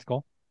Saber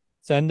Tactical,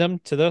 send them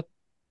to the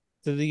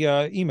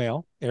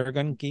email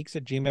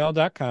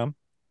airgungeeks@gmail.com,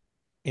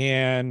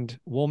 and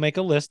we'll make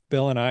a list,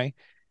 Bill and I,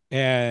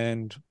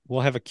 and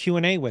we'll have a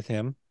Q&A with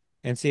him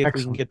and see if we can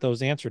Excellent. get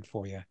those answered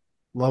for you.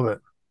 Love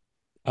it.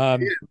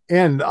 Um,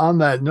 And on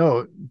that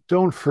note,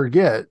 don't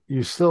forget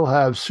you still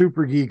have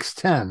Super Geeks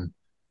 10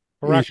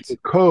 is your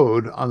correct.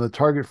 code on the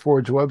Target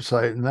Forge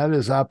website, and that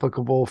is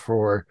applicable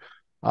for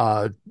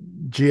uh,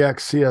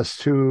 GX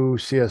CS2,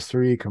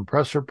 CS3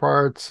 compressor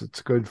parts.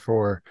 It's good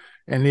for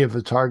any of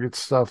the Target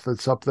stuff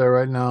that's up there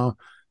right now.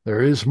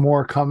 There is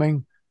more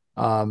coming,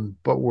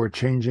 but we're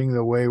changing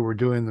the way we're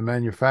doing the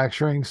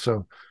manufacturing.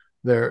 So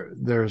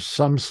there's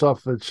some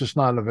stuff that's just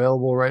not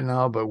available right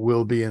now, but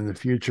will be in the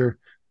future.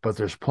 But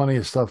there's plenty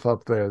of stuff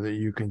up there that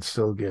you can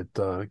still get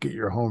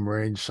your home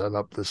range set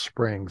up this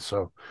spring.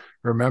 So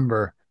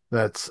remember,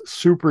 that's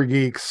Super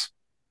Geeks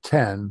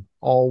 10,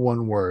 all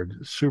one word.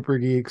 Super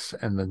Geeks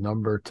and the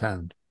number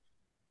 10.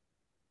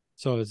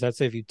 So does that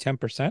save you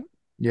 10%?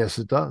 Yes,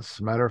 it does. As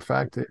a matter of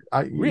fact, you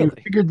Really?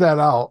 figured that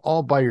out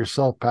all by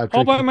yourself, All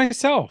Patrick. by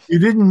myself. You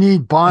didn't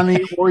need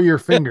Bonnie or your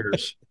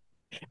fingers.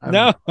 I mean,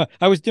 No,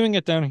 I was doing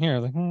it down here.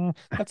 Like,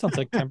 that sounds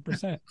like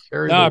 10%.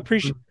 carry No, I the.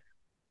 appreciate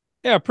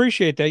yeah,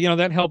 appreciate that.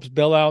 That helps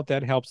Bill out,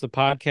 that helps the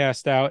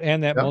podcast out,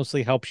 and that Yep.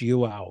 mostly helps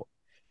you out.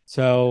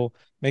 So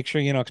make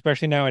sure,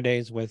 especially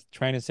nowadays with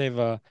trying to save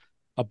a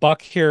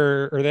buck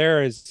here or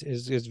there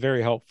is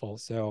very helpful.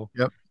 So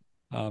Yep.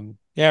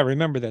 yeah,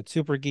 remember that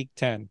Super Geek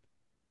 10.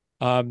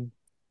 Um,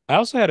 I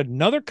also had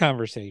another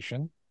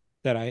conversation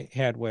that I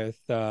had with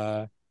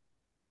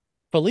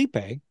Felipe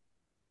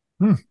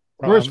Hmm.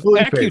 Where's from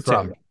Felipe Accutech.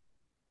 from?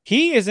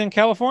 He is in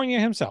California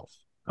himself,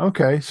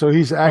 Okay, so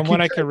he's from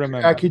what I can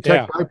remember. Accutech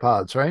Yeah,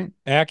 bipods, right?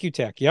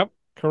 Accutech. Yep,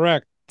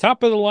 correct.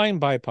 Top of the line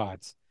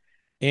bipods.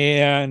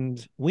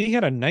 And we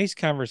had a nice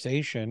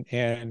conversation.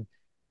 And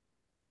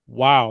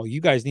wow,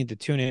 you guys need to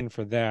tune in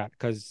for that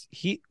because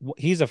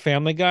he's a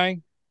family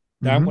guy.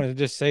 I Mm-hmm. want to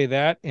just say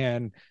that.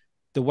 And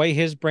the way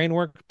his brain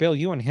works, Bill,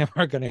 you and him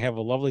are going to have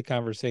a lovely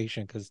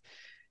conversation because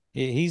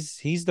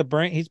he's the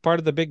brain. He's part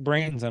of the big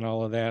brains and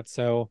all of that.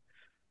 So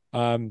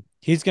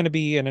he's going to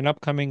be in an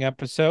upcoming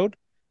episode.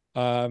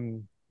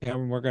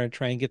 And we're going to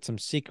try and get some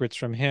secrets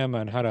from him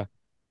on how to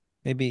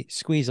maybe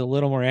squeeze a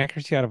little more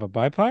accuracy out of a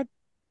bipod,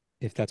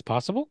 if that's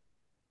possible.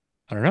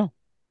 I don't know.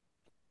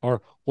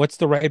 Or what's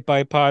the right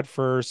bipod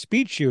for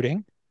speed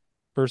shooting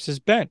versus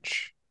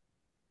bench?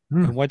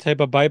 Hmm. And what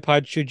type of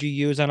bipod should you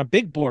use on a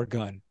big bore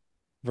gun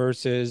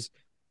versus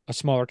a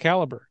smaller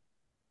caliber?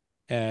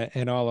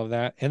 and all of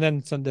that. And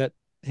then some that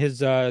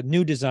his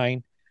new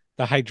design,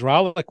 the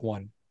hydraulic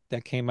one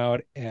that came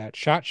out at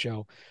SHOT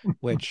Show,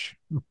 which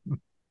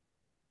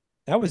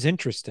that was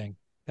interesting.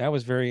 That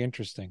was very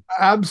interesting.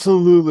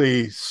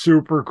 Absolutely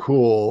super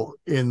cool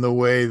in the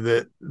way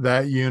that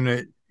that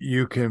unit,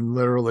 you can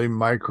literally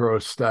micro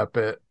step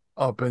it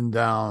up and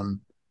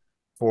down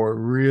for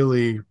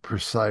really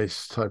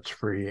precise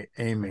touch-free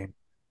aiming.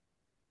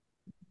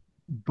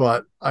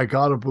 But I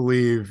gotta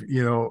believe,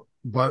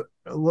 but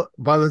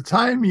by the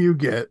time you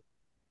get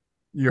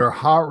your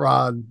hot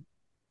rod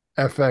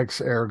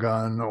FX air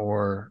gun,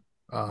 or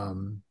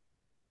um,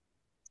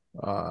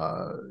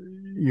 uh,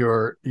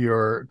 your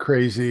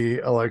crazy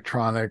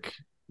electronic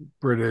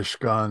British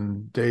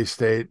gun day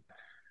state,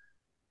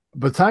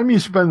 by the time you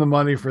spend the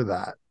money for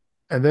that,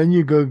 and then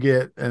you go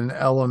get an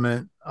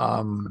element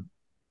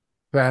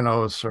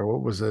Thanos, or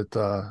what was it?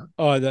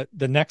 Oh,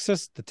 the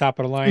Nexus, the top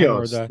of the line,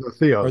 Theos, the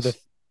or the Theos,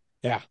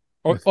 yeah,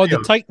 the or the Theos.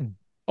 Titan.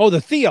 Oh,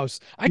 the Theos.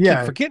 I keep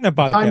Yeah, forgetting the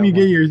about time that you get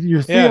one.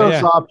 your Yeah, Theos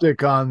yeah.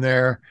 optic on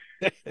there,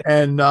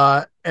 and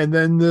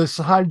then this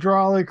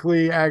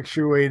hydraulically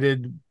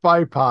actuated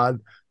bipod.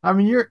 I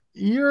mean,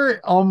 you're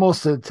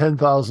almost at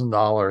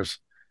 $10,000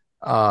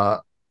 uh,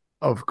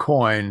 of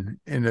coin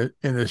in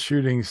a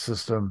shooting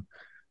system.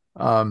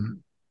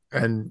 Um,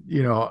 and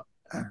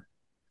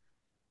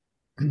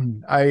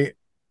I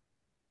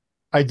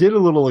I did a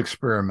little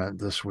experiment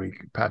this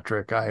week,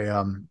 Patrick.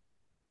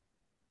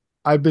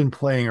 I've been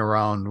playing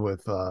around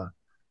with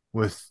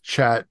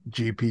Chat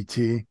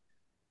GPT,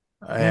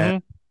 and Mm-hmm.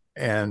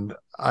 and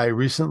I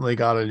recently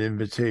got an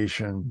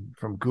invitation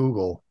from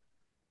Google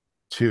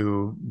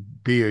to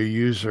be a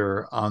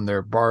user on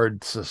their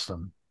Bard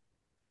system.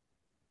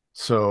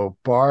 So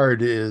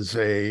Bard is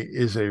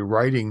a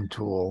writing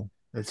tool.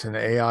 It's an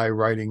AI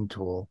writing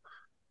tool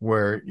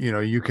where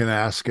you can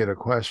ask it a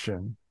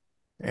question,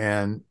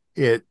 and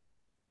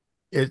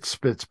it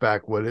spits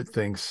back what it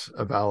thinks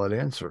a valid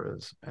answer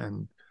is.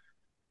 And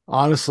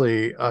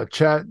honestly,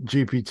 Chat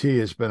GPT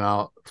has been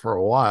out for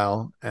a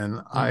while,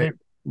 and Mm-hmm.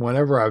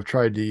 whenever I've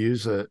tried to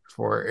use it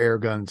for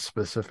airgun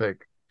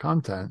specific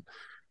content,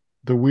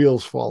 the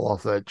wheels fall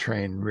off that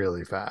train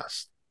really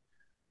fast.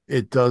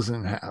 It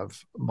doesn't have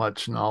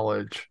much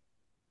knowledge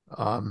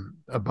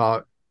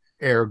about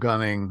air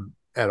gunning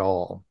at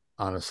all.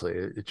 Honestly,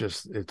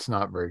 it's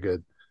not very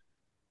good.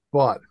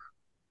 But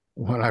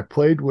when I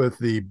played with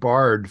the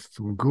Bard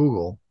from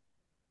Google,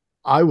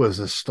 I was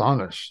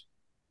astonished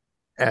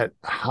at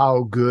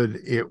how good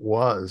it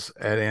was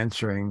at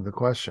answering the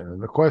question.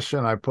 And the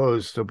question I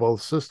posed to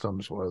both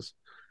systems was,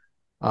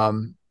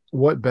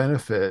 what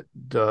benefit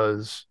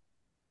does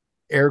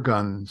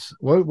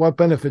what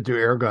benefit do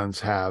air guns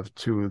have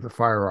to the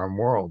firearm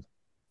world?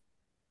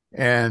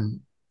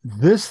 And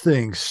this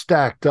thing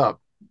stacked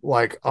up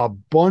like a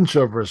bunch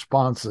of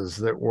responses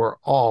that were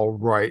all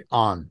right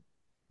on.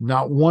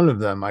 Not one of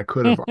them I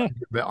could have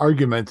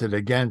argumented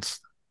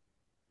against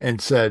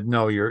and said,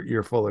 no,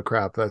 you're full of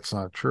crap. That's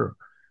not true.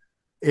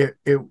 It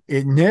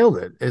nailed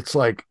it. It's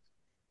like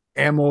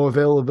ammo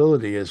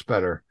availability is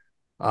better.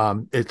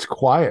 It's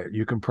quiet.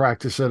 You can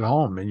practice at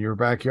home in your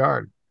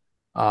backyard.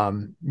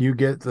 You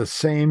get the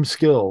same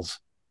skills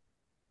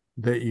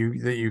that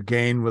you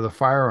gain with a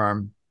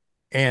firearm,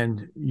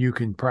 and you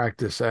can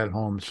practice at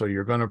home. So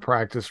you're going to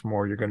practice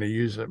more. You're going to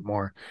use it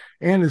more,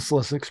 and it's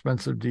less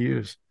expensive to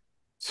use.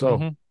 So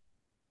Mm-hmm.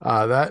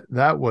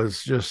 that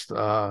was just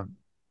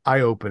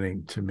eye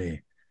opening to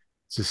me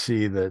to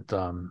see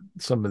that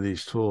some of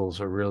these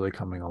tools are really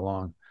coming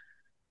along.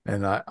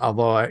 And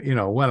although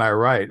when I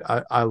write,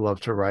 I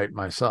love to write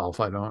myself.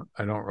 I don't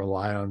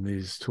rely on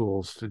these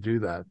tools to do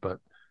that. But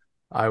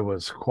I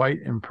was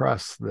quite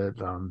impressed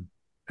that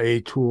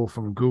a tool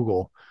from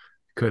Google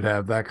could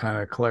have that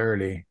kind of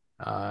clarity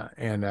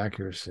and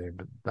accuracy.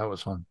 But that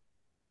was fun.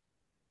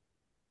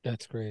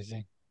 That's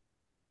crazy.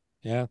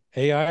 Yeah,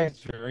 AI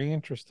is very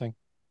interesting.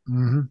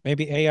 Mm-hmm.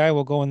 Maybe AI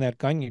will go in that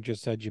gun you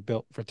just said you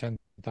built for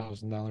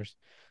 $10,000.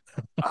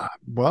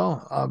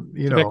 Well,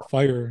 To make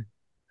fire.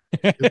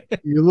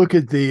 you look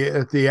at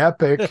the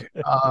Epic,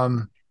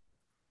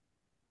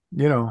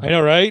 you know, I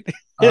know, right?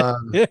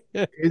 um,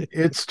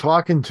 it's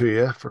talking to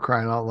you, for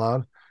crying out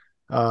loud.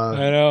 Uh,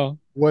 I know.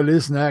 what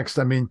is next?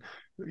 I mean,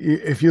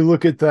 if you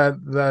look at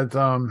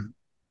the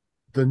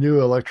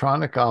new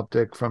electronic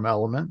optic from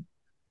Element,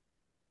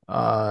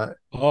 uh,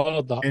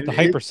 Oh, and the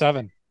Hyper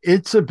 7.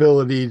 its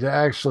ability to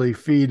actually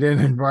feed in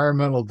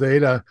environmental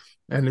data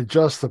and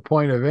adjust the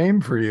point of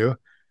aim for you.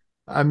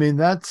 I mean,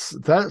 that's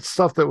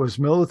stuff that was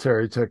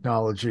military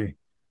technology,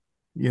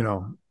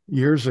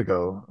 years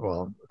ago,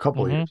 well, a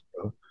couple of Mm-hmm. years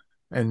ago.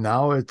 And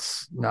now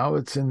it's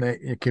in the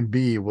it can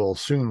be will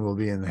soon will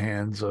be in the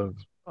hands of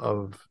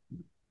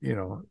you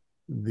know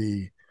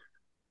the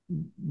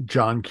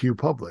John Q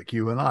public,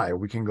 you and I.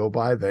 We can go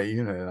buy that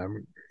unit. I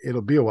mean,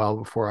 it'll be a while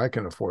before I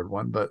can afford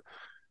one, but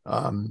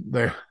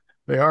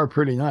they are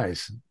pretty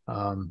nice.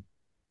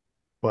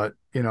 But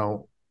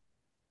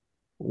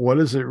what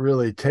does it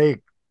really take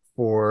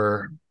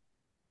for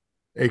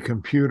a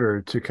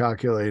computer to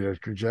calculate a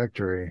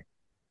trajectory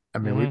I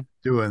mean, we've Hmm.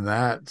 been doing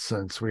that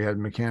since we had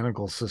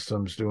mechanical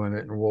systems doing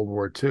it in World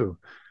War II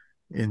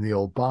in the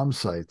old bomb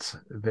sites.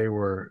 They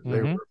were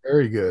Hmm.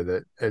 very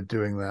good at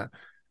doing that.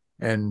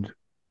 And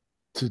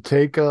to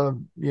take a,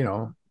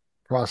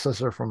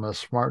 processor from a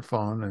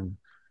smartphone and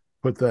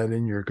put that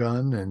in your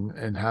gun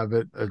and have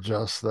it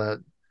adjust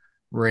that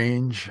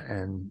range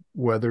and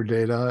weather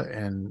data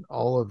and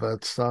all of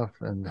that stuff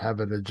and have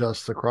it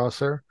adjust the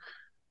crosshair.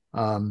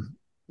 Um,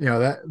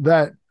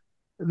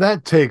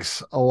 that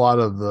takes a lot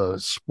of the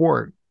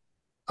sport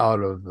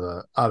out of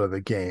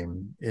the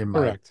game, in my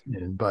Correct.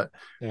 opinion. But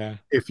Yeah.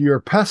 if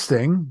you're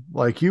pesting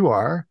like you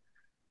are,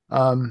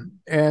 and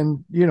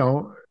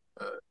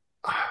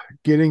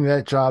getting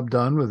that job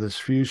done with as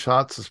few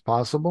shots as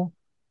possible,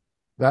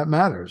 that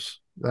matters.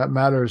 That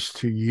matters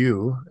to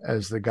you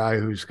as the guy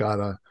who's got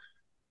to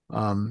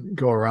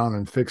go around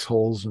and fix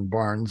holes in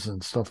barns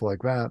and stuff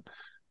like that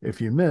if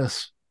you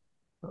miss.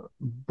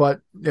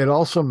 But it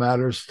also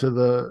matters to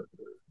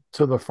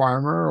the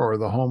farmer or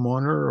the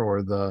homeowner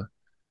or the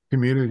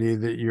community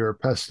that you're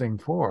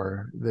pesting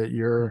for, that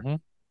Hmm.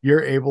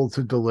 you're able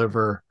to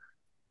deliver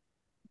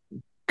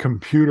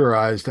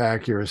computerized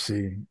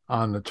accuracy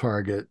on the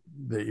target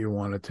that you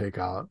want to take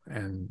out.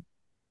 And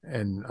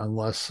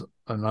unless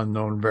an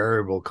unknown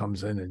variable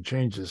comes in and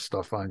changes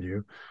stuff on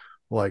you,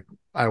 like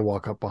I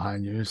walk up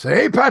behind you and say,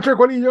 "Hey, Patrick,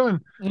 what are you doing?"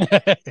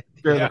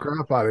 Scare the Yeah.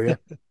 crap out of you.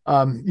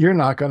 You're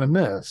not going to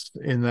miss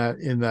in that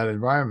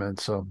environment.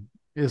 So,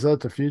 is that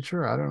the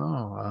future? I don't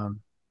know.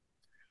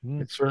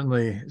 Mm. It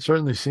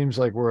certainly seems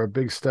like we're a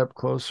big step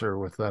closer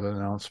with that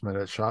announcement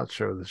at SHOT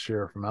Show this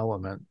year from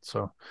Element.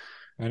 So,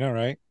 I know,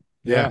 right?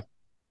 yeah, Yeah.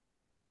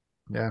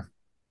 yeah,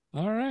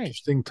 All right.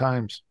 interesting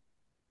times.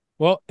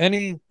 Well,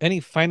 any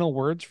final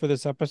words for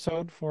this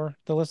episode for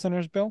the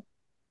listeners, Bill?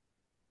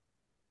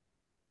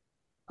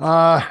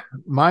 Uh,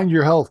 Mind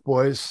your health,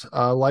 boys.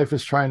 Life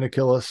is trying to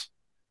kill us,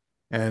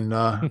 and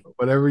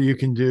whatever you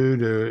can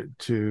do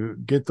to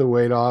get the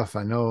weight off.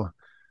 I know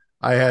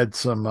I had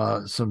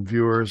some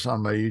viewers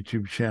on my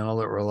YouTube channel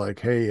that were like,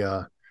 "Hey,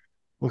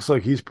 looks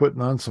like he's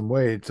putting on some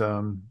weight.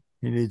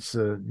 He needs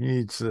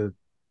to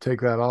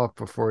take that off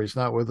before he's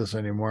not with us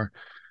anymore."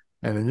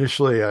 And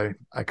initially,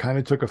 I kind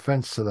of took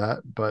offense to that,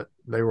 but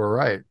they were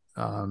right.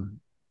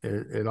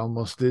 It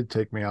almost did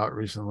take me out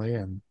recently,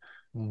 and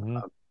Hmm.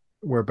 uh,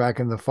 we're back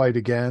in the fight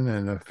again.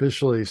 And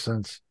officially,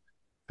 since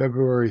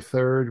February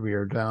 3rd, we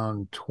are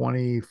down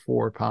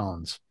 24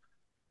 pounds.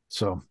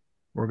 So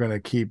we're gonna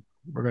keep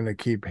we're gonna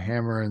keep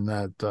hammering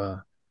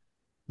that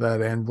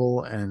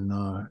anvil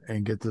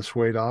and get this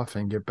weight off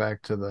and get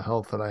back to the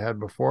health that I had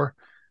before,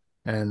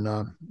 and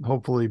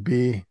hopefully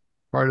be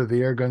part of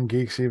the Airgun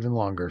Geeks even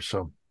longer.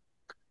 So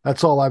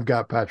that's all I've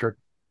got, Patrick.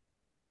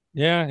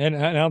 Yeah, and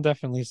I'll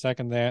definitely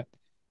second that.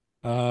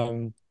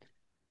 Um,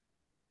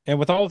 and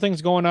with all the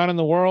things going on in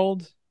the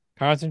world,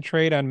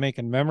 concentrate on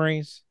making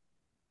memories.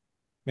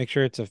 Make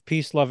sure it's of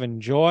peace, love,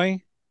 and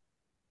joy.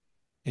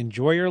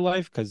 Enjoy your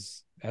life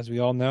because, as we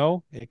all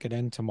know, it could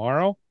end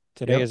tomorrow.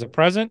 Today Yep. is a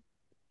present.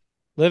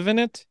 Live in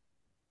it.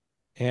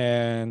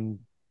 And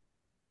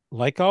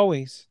like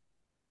always,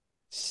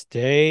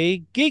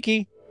 stay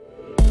geeky.